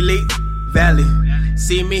 C-League, Valley,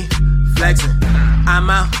 see me, flexin'. I'm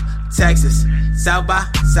out, Texas, South by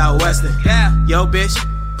Southwestern. Yeah, yo bitch,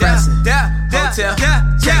 Hotel,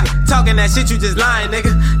 talking that shit, you just lying,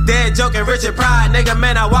 nigga. Dead joking, Richard Pride, nigga.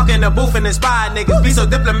 Man, I walk in the booth and inspire niggas. Be so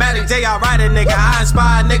diplomatic, J.R. Ryder, nigga. I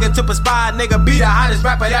inspire nigga to perspire, nigga. Be the hottest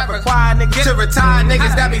rapper that require, nigga. To retire,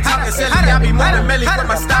 niggas that be talking silly. I be more than Millie with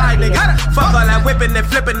my style, nigga. Fuck all that whipping and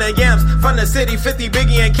flipping the yams. From the city, 50,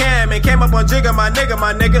 Biggie and Cam. And came up on Jigga, my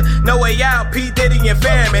nigga. No way out, P. Diddy and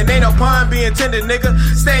fam. And ain't no pun be intended, nigga.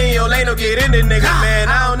 Stay in your lane, don't get in it, nigga. Man,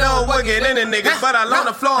 I don't know what get in it, nigga. But I on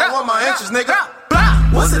the floor, I want my interest, nigga.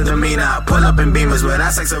 What's the demeanor? I pull up in Beamers with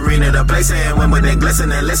our sex arena. The place ain't when they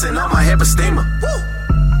glisten and listen on my hip of steamer.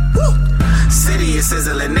 City is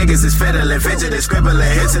sizzling, niggas is fiddling, fidgeting,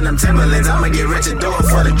 scribbling, hits in them Timberlands. I'ma get rich and do it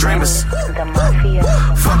for the dreamers.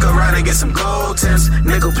 Fuck around and get some gold tips.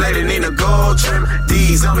 Nickel plated, need a gold trim.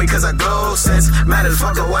 D's on me cause I glow sense. Mad as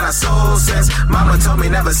fuck at what I sold since. Mama told me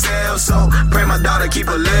never sell, so pray my daughter keep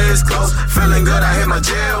her lids close. Feeling good, I hit my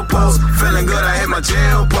jail post. Feeling good, I hit my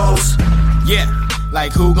jail post. Yeah,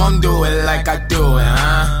 like who gon' do it like I do it,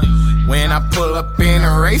 huh? When I pull up in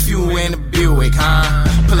a Wraith, you in a Buick, huh?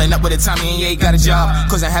 Pulling up with a Tommy and yeah, got a job.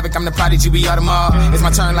 Causing havoc, I'm the prodigy, we all the mob. It's my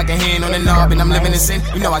turn like a hand on the knob, and I'm living in sin.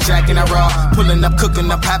 You know I jack and I raw. Pulling up, cooking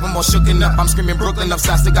up, have them all shooken up. I'm screaming Brooklyn up,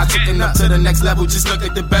 shots that got taken up to the next level. Just look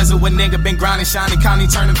at the bezel. A nigga been grinding, shining, county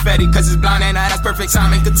turning fetty. Cause it's blind and that's perfect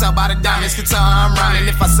timing. Could tell by the diamonds, could tell how I'm rhyming.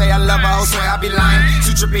 If I say I love her, I'll swear I be lying.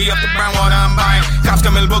 Too trippy up the brown water, I'm buying. Cops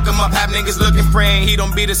come and book him up, have niggas looking, praying he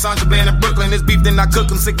don't be the Sandra Band of Brooklyn. This beef, then I cook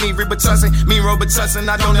him, sick me, Reba trusting. Me, Robert trusting,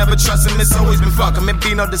 I don't ever trust him. It's always been fuck him, it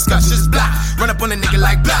be no discussion, just blah. Run up on a nigga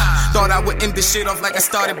like blah. Thought I would end this shit off like I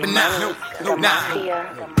started, but nah.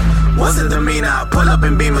 What's the demeanor? I pull up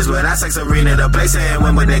in Beamers with our sex arena. The place ain't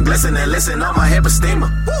when they glisten and listen on my hip of steamer.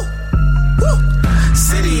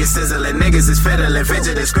 City is sizzling, niggas is fiddling,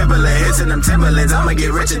 fidgeting, scribbling, hits in them Timberlands. I'ma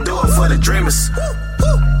get rich and do it for the dreamers.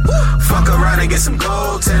 Fuck around and get some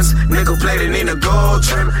gold tips. Nickel plated, need a gold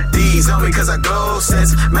trim. D's on me cause I glow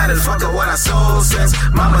sense. Mad as fuck at what I sold since.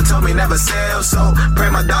 Mama told me never sell, so pray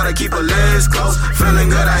my daughter keep her lids close. Feeling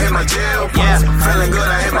good, I hit my jail post. Feeling good,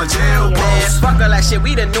 I hit my jail post. Fuck all that shit,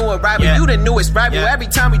 we the new arrival. You the newest rival. Every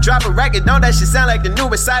time we drop a record, don't that shit sound like the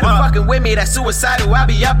newest side. Fucking with me, that's suicidal. I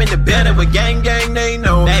be up in the building with gang, they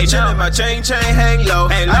know. Chillin' my chain hang low.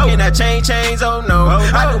 I cannot change chains, oh no.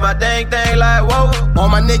 I do my thing like whoa. All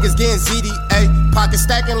my niggas getting ZD, ayy. Pocket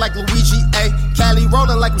stacking like Luigi, ayy. Cali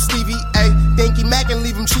rolling like I'm Stevie, ayy. Dinky Mac and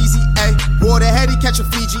leave him cheesy, ayy. Water heady, catch a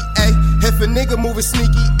Fiji, ayy. If a nigga moving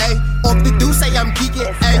sneaky, ayy. Off the do say I'm geeking,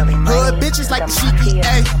 ayy. Hood bitches like the Shiki,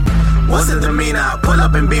 ayy. What's the demeanor? I pull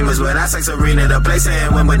up in Beamers with our sex arena. The place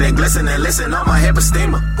ain't when they glisten and listen on my hip of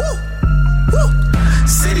steamer.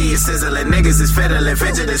 City is sizzling, niggas is fiddling,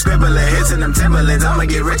 fidgeting, scribbling, hits in them Timberlands. I'ma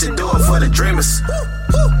get rich and do it for the dreamers.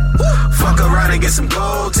 Fuck around and get some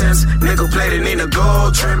gold tips. Nickel plated, need a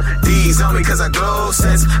gold trim. D's on me cause I glow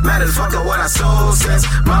sense. Mad as fuck at what I sold since.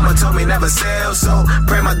 Mama told me never sell, so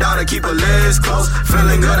pray my daughter keep her lids close.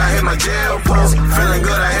 Feeling good, I hit my jail post. Feeling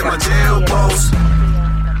good, I hit my jail post.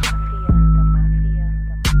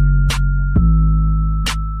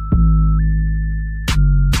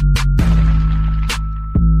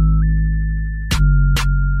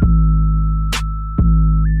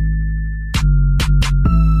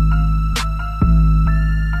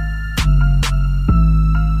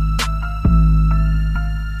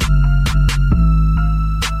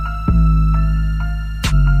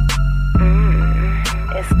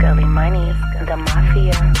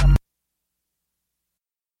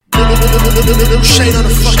 Shade on the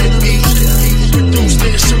fucking beat. Produce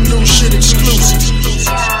niggas some new shit exclusive.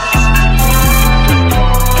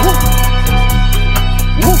 Woo.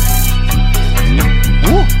 Woo.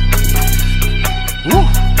 Woo. Woo.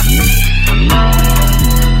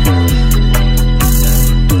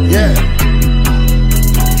 Yeah.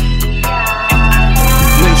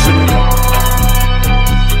 Listen.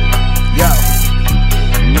 Yo.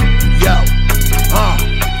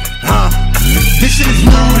 This shit is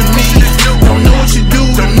new to me. Don't know what you do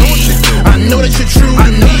to me. I know that you're true to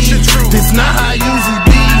me. This not how I usually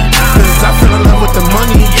be. Cause I fell in love with the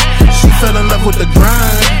money. She fell in love with the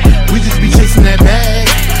grind. We just be chasing that bag.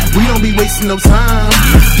 We don't be wasting no time.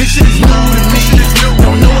 This shit is new to me.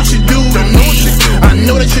 Don't know what you do to me. I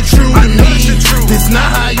know that you're true to me. This not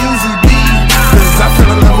how I usually be. Cause I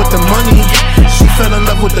fell in love with the money. She fell in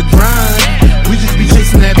love with the grind. We just be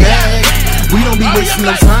chasing that bag. We don't be wasting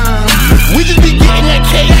no time. We just be getting that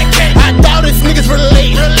cake. I doubt if niggas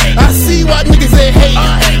relate. I see why niggas ain't hate.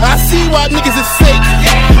 I see why niggas is fake.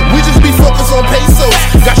 We just be focused on pesos.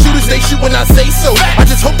 Got shooters, they shoot when I say so. I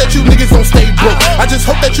just hope that you niggas don't stay broke. I just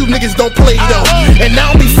hope that you niggas don't play though. And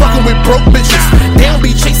I don't be fucking with broke bitches. They don't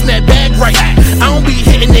be chasing that bag right. I don't be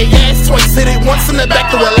hitting their ass twice. Hit it once in the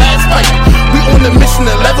back to a last pipe. We on the mission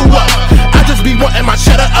to level up. I just be wanting my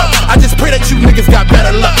cheddar up. I just pray that you niggas got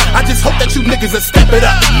better luck. I just hope that you niggas will step it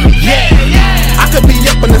up. Yeah, I could be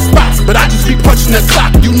up in the spots, but I just be punching the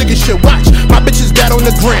clock. You niggas should watch. My bitches bad on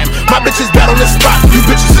the gram. My bitches bad on the spot. You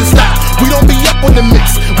bitches should stop. We don't be up on the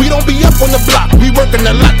mix. We don't be up on the block. We working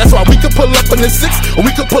a lot. That's why we could pull up in the 6 or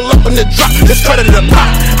we could pull up in the drop. It's credit to the pot.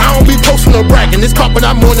 I don't be posting or bragging. This carpet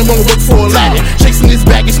I'm on and won't work for Aladdin. Chasing this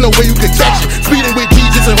bag, it's no way you could catch it. Speeding with G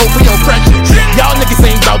just and hope we don't crash it. Y'all niggas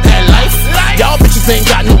ain't about that life. Y'all bitches ain't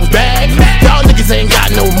got no bag. Y'all niggas ain't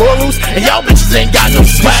got no morals. And y'all bitches ain't got no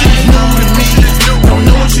swag. This shit new to me. Don't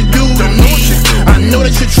know what you do. I know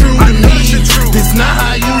that you're true to me. This not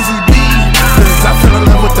how I usually be. Cause I fell in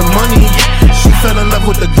love with the money. She fell in love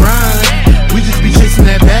with the grind. We just be chasing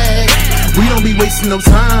that bag. We don't be wasting no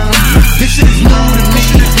time. This shit is new to me.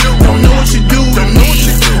 Don't know what you do.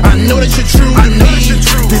 I know that you're true to me.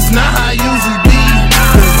 This not how I usually be.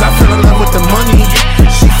 Cause I fell in love with the money.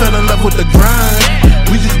 She fell in love with the grind.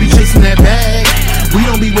 We just be chasing that bag. We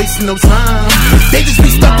don't be wasting no time. They just be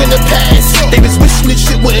stuck in the past. They was wishing this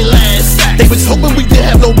shit wouldn't last. They was hoping we did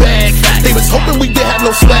have no bag. They was hoping we did have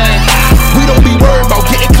no swag. We don't be worried about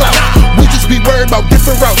getting clout. We just be worried about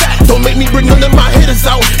different routes. Don't make me bring none of my hitters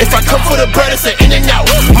out. If I come for the bread, it's an in and out.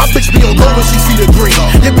 My bitch be on go when she see the green.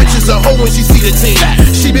 Your bitch is a hoe when she see the team.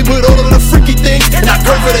 She be with all of the freaky things, and I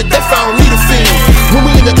curve her to death, I don't need a fiend. When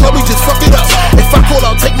we in the club, we just fuck it up. If I call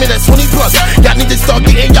out, take me that 20 plus. Y'all need to start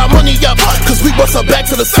getting y'all money up, cause we bust her back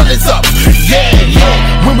till the sun is up. Yeah.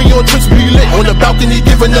 When we on trips, we lit. On the balcony,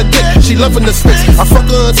 giving a dick. She loving the space. I fuck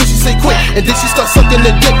her until she say quit, and then she start sucking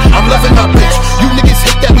the dick. I'm loving my bitch. You niggas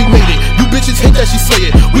hate that we made it. You bitches hate that she slay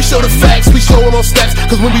it. We show the facts, we show them on stats,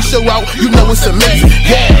 cause when we show out, you know it's amazing.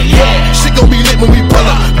 Yeah. Shit gon' be lit when we pull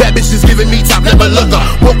up. Bad bitches giving me top, never look up.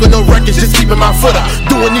 Broken no records, just keeping my foot up.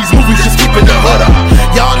 Doing these movies, just keeping the hood up.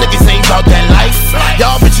 Y'all niggas ain't about that life.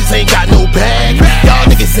 Y'all bitches ain't got no bag. Y'all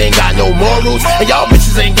niggas ain't got no morals. And y'all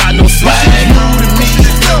bitches ain't got no swag. This shit new to me.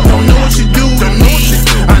 Don't know what you do.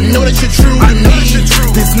 I know that you're true to me.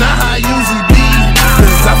 This not how I usually be.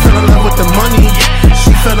 Cause I fell in love with the money.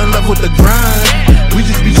 She fell in love with the grind. We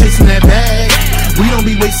just be chasing that bag. We don't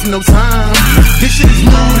be wasting no time. This shit is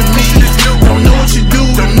new to me. Don't know what you do.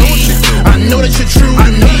 I know that you're true to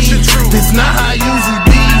me. This not how I usually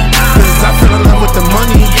be. Cause I fell in love with the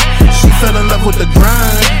money. She fell in love with the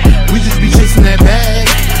grind. We just be chasing that bag.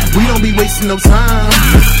 We don't be wasting no time.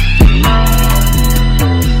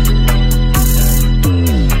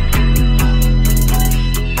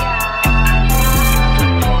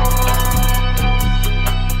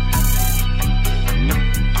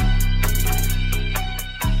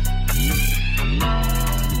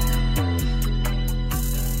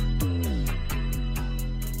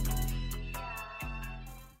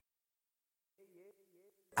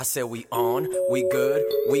 I said we on, we good,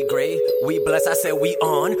 we great, we blessed. I said we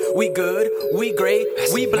on, we good, we great,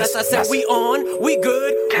 we blessed. I said we on, we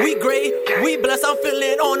good, we great, we blessed. I'm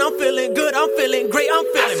feeling on, I'm feeling good, I'm feeling great, I'm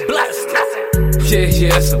feeling blessed.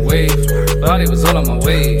 Yeah, it's a wave. Thought it was all on my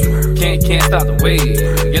way. Can't stop the wave.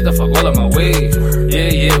 Get the fuck all on my way.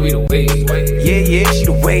 Yeah, we the wave. Yeah, she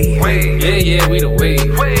the wave. Yeah, we the wave.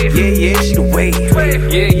 Yeah, she the wave.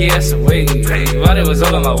 Yeah, it's a wave. Thought it was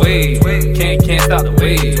all on my way. Can't stop the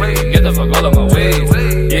wave. Get the fuck all on my way.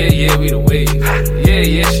 Yeah, we the wave.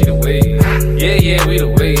 Yeah, she the wave. Yeah, we the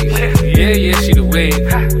wave. Yeah, she the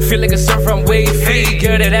wave. Feel like a surfer from wave feet.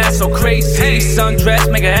 Girl, that ass so crazy.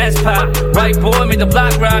 Sundress, make her ass pop. White boy, make the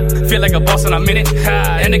block rock. Feel like a boss in a minute.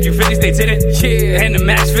 And the Q50s, they did it. Yeah, and the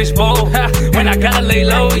Max Fishbowl. When I gotta lay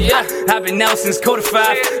low, yeah. I've been out since quarter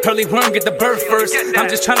 5. Early worm, get the bird first. I'm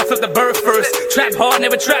just trying to flip the bird first. Trap hard,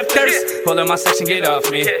 never trap thirst. Hold on, my section, get off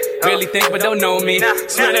me. Really think, but don't know me.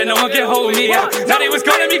 Swear that no one can hold me. Now they was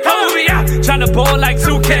calling me Kobe. Trying to ball like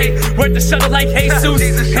 2K. Work the shuttle like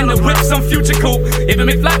Jesus. And the whip, some future coupe. Even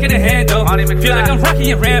McFly can handle. Feel like I'm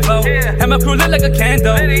Rocky and Rambo. And my crew lit like a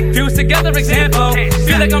candle. Fuse together, example.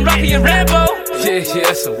 Feel like I'm Rocky and Rambo. Yeah,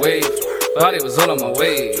 it's a wave. Thought it was all on my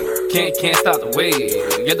way. Can't stop the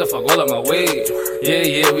wave. Get the fuck all on my way.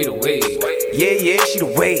 Yeah, we the wave. Yeah, she the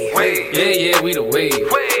wave. Yeah, we the wave.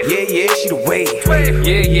 Yeah, she the wave.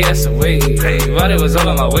 Yeah, it's a wave. Thought it was all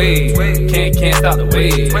on my way. Can't stop the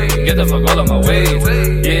wave. Get the fuck all on my way.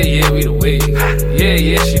 Yeah, we the wave.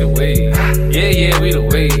 Yeah, she the wave. Yeah, we the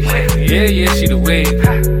wave. Yeah, yeah, she the wave.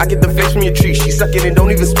 I get the face from your tree, she suck it and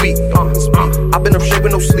don't even speak. I've been up straight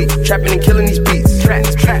with no sleep, trapping and killing these beats.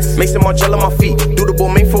 Mason Margiela on my feet, do the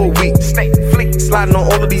ball made for a week. Sliding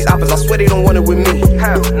on all of these oppas, I swear they don't want it with me.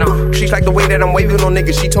 Trees like the way that I'm waving on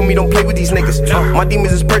niggas, she told me don't play with these niggas. My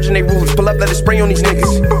demons is purging they rules, pull up, let it spray on these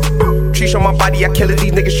niggas. Trees on my body, I kill it,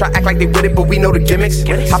 these niggas try act like they with it, but we know the gimmicks.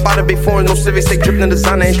 Hop out of big foreign, no civics, they drippin' in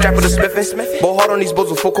designer and strap with a spiffin'. Ball hard on these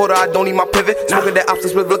bulls with full quarter, I don't need my pivot. Smoking that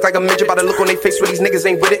options with look like a midget, by the look on they face where these niggas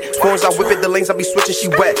ain't with it. Corns I whip it, the lanes I be switching, she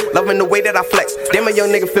wet. Loving the way that I flex, damn a young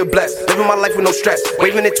nigga feel blessed. Living my life with no stress,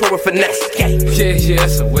 waving it toward finesse. Yeah, yeah,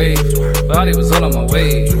 it's a wave. Body was all on my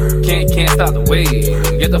way. Can't stop the wave.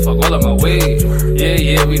 Get the fuck all on my way. Yeah,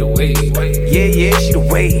 yeah, we the wave. Yeah, yeah, she the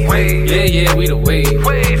wave. Yeah, yeah, we the wave.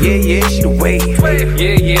 Yeah, yeah, she the wave.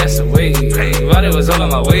 Yeah, yeah, it's a wave. Body was all on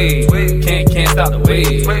my way. Can't stop the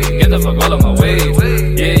wave. Get the fuck all on my way.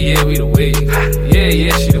 Yeah, yeah, we the wave. Yeah,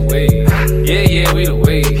 yeah, she the wave. Yeah, yeah, we the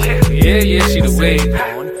wave. Yeah, yeah, she the wave.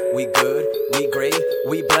 We good, we great,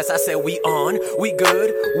 we blessed. I said we on, we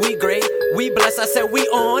good, we great, we blessed. I said we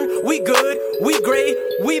on, we good, we great,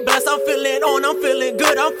 we blessed. I'm feeling on, I'm feeling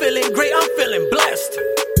good, I'm feeling great, I'm feeling blessed.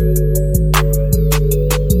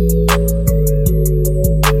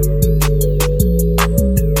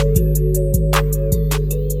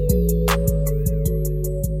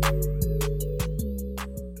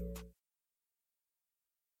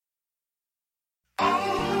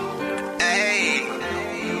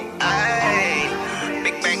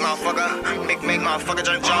 Motherfucker,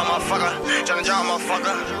 tryna draw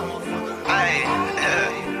motherfucker. Ayy,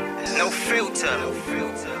 no filter.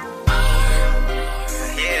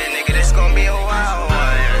 Yeah, nigga, this gon' be a wild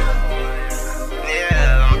one.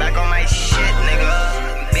 Yeah, I'm back on my shit,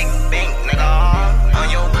 nigga. Big bank, nigga. On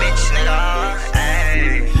your bitch, nigga.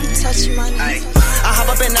 Ayy. Touch money. I hop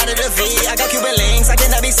up and out of the V. I got Cuban links, I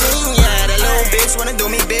cannot be seen. Yeah, that little bitch wanna do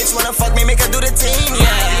me, bitch wanna fuck me, make her do the team. Yeah,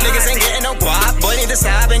 these niggas ain't getting no guap, boy need to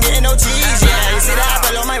stop and getting no cheese. Yeah, you see the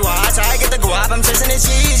apple on my watch, I get the guap, I'm chasing the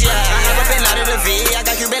cheese. Yeah, I hop up and out of the V. I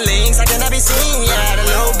got Cuban links, I cannot be seen. Yeah, the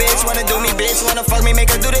little bitch wanna do me, bitch wanna fuck me,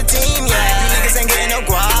 make her do the team. Yeah, these niggas ain't getting no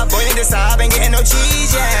guap, boy need to stop and getting no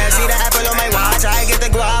cheese. Yeah, see the apple on my watch, I get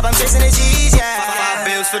the guap, I'm chasing the cheese. Yeah, 5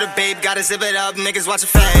 bills for the babe, gotta zip it up, niggas watch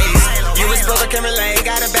your face. You was broke, I can relate.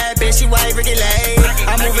 Got a bad bitch, she white, Ricky Lay.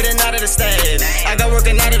 I'm moving in and out of the state. I got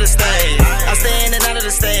working out of the state. I'm staying in and out of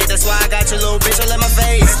the state. That's why I got your little bitch all in my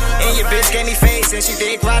face. And your bitch gave me face, and she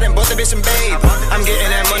dick riding both the bitch and babe. I'm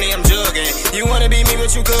getting that money, I'm jugging. You wanna be me,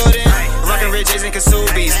 but you couldn't. Rockin' riches and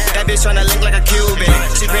Kasubis. That bitch tryna link like a Cuban.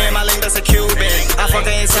 She paying my link, that's a Cuban. I fuck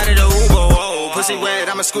her inside of the Uber. Whoa, pussy wet,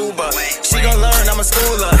 I'm a scuba. She gon' learn, I'm a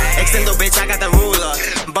schooler. Extendo bitch, I got the ruler.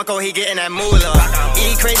 Bucko, he getting that moolah.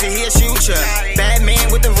 E crazy, he a shooter. Bad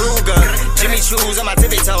man with the Ruger. Jimmy Choos on my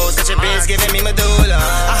tippy toes. Got your bitch giving me medulla.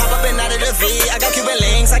 I hop up and out of the V. I got Cuban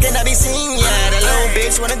links, I cannot be seen. Yeah, that little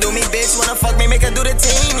bitch wanna do me, bitch wanna fuck me, make her do the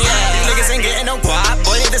team. Yeah, these niggas ain't getting no guap.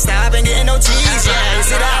 Boy need to stop and getting no cheese. Yeah, you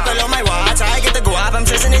see the apple on my watch, I get the guap, I'm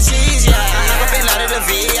chasing the cheese. Yeah, I hop up and out of the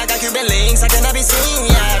V. I got Cuban links, I cannot be seen.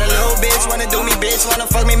 Yeah, the little bitch wanna do me, bitch wanna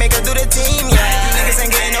fuck me, make her do the team. Yeah, these niggas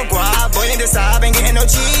ain't getting no guap. Boy need to stop and getting no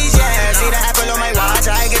cheese. Yeah, see the apple on my watch,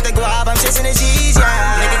 I get the guap, I'm chasing the cheese.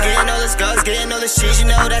 Yeah, nigga getting all this guts, getting all this cheese, you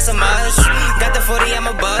know that's a must. Got the 40, I'm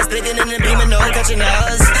a buzz, blinking in the beam and no catching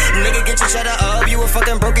us. Nigga get your shutter up, you a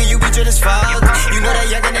fucking broken, you be dread as fuck. You know that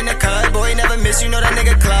youngin' in the cut, boy never miss, you know that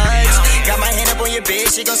nigga clutch. Got my hand up on your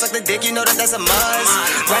bitch, she gon' suck the dick, you know that that's a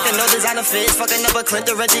must. Rockin' no designer fits, fucking up a Clint,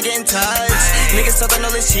 the Reggie getting touched. Niggas talking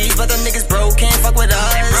all this cheese, but the niggas broke, can't fuck with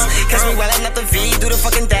us. Catch me while I'm up the V, do the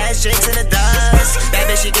fucking dash, shakes in the dust. Bad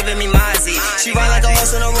bitch, she giving me Mozzie, she ride like a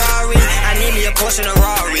horse in a Rari. I need me a Porsche and a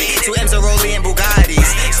Rari, 2 M's a Rollie and Bugattis.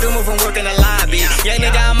 Still moving, work in the lobby. Young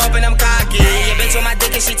nigga, I'm up and I'm cocky. Your bitch on my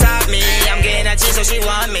dick and she top me. I'm getting that cheese so she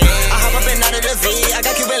want me. I hop up and out of the V. I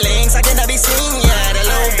got Cuban links, I cannot be seen. Yeah, the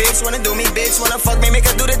little bitch wanna do me, bitch wanna fuck me, make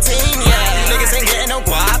her do the team. Yeah, these niggas ain't getting no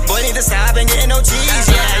guap. Boy need to stop and getting no cheese.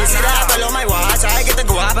 Yeah, you see the apple on my watch, I get the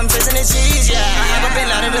guap, I'm chasing the cheese. Yeah, I hop up and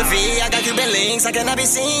out of the V. I got Cuban links, I cannot be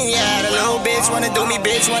seen. Yeah, the little bitch wanna do me,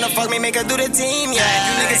 bitch wanna fuck me, make her do the team. Yeah,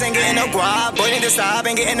 you niggas ain't getting no guap. Boy need to stop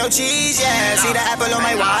and getting no cheese. Yeah, see the apple on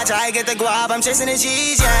my watch, I get the guap, I'm chasing the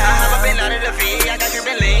cheese. Yeah, I hop up and out of the V. I got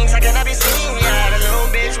Cuban links, I cannot be seen. Yeah, the little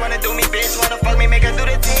bitch wanna do me, bitch wanna fuck me, make her do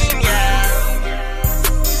the team. Yeah,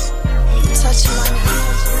 touch money.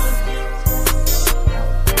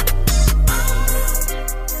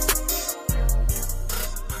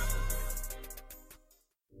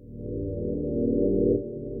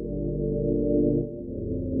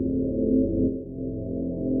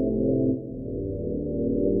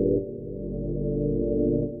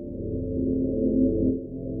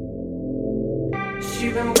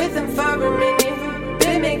 She been with him for a minute,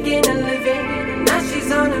 been making a living. Now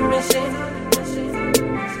she's on a mission.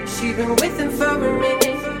 She been with him for a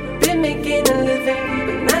minute, been making a living.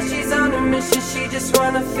 But now she's on a mission. She just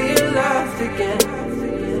wanna feel loved again.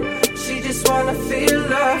 She just wanna feel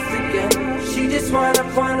loved again. She just wanna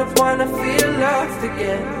feel loved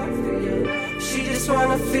again. She just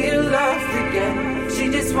wanna feel loved again. She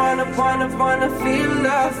just wanna feel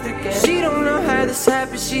loved again. She don't know how this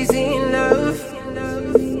happens, she's in love.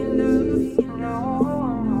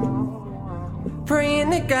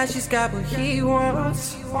 Praying to God she's got what he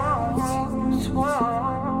wants.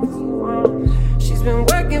 She's been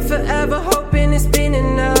working forever, hoping it's been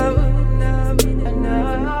enough.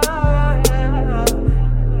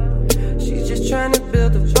 She's just trying to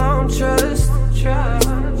build her own trust.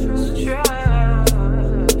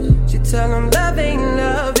 She tell him love ain't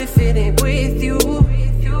love if it ain't with you.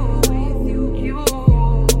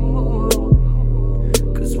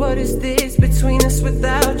 Cause what is this between us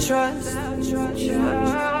without trust? She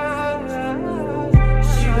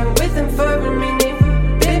been with him for a minute,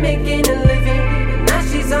 been making a living. Now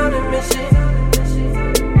she's on a mission.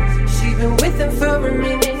 She been with him for a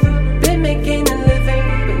minute, been making a living.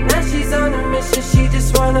 But now she's on a mission. She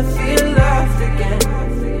just wanna feel loved again.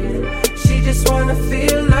 She just wanna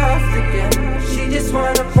feel loved again. She just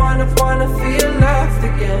wanna feel loved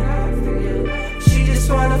again. She just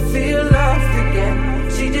wanna feel loved again.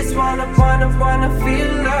 She just wanna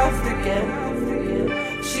feel loved again.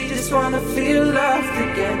 She just wanna feel loved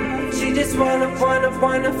again. She just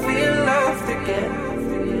wanna feel loved again.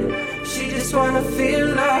 She just wanna feel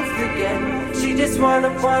loved again. She just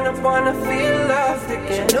wanna feel loved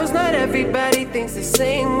again. She knows not everybody thinks the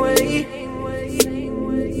same way.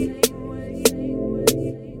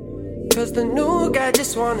 Cause the new guy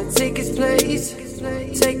just wanna take his place.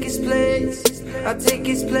 Take his place, I'll take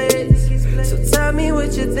his place. So tell me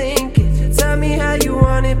what you're thinking. Tell me how you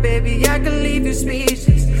want it, baby. I can leave you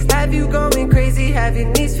speechless. Have you going crazy? Have your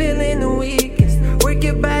knees feeling the weakest? Work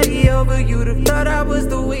your body over, you'd have thought I was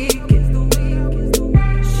the weakest.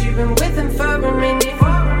 She been with him for a minute,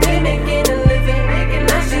 been making a living.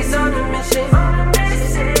 Now she's on a mission.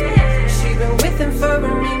 She been with him for a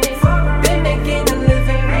minute, been making a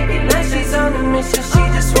living. Now she's on a mission. She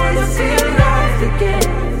just wanna feel loved again.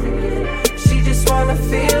 She just wanna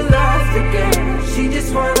feel loved again. She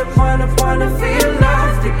just wanna feel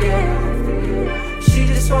loved again. She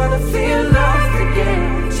just wanna feel loved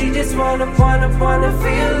again. She just wanna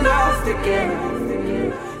feel loved again.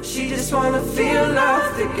 She just wanna feel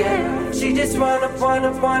loved again. She just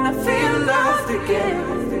wanna feel loved again.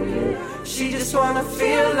 She just wanna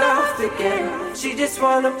feel loved again. She just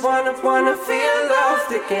wanna feel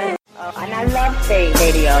loved again. And I love Spate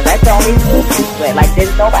Radio. That's the only to it. Like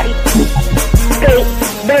there's nobody. Spate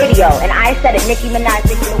Radio. And I said it. Nicki Minaj,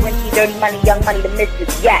 Nicki Lewinsky, Dirty Money, Young Money, the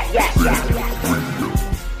Mistress. Yeah.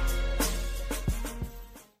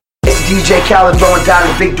 DJ Khaled throwing down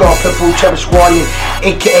the big dog Pitbull, Trevor Squallion,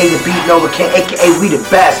 aka the Beat Nova King, aka we the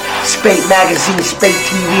best. Spate Magazine, Spate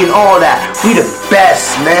TV, and all that. We the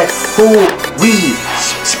best, man. Who we?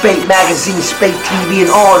 Spate Magazine, Spate TV,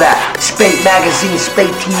 and all that. Spate Magazine,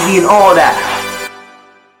 Spate TV, and all that.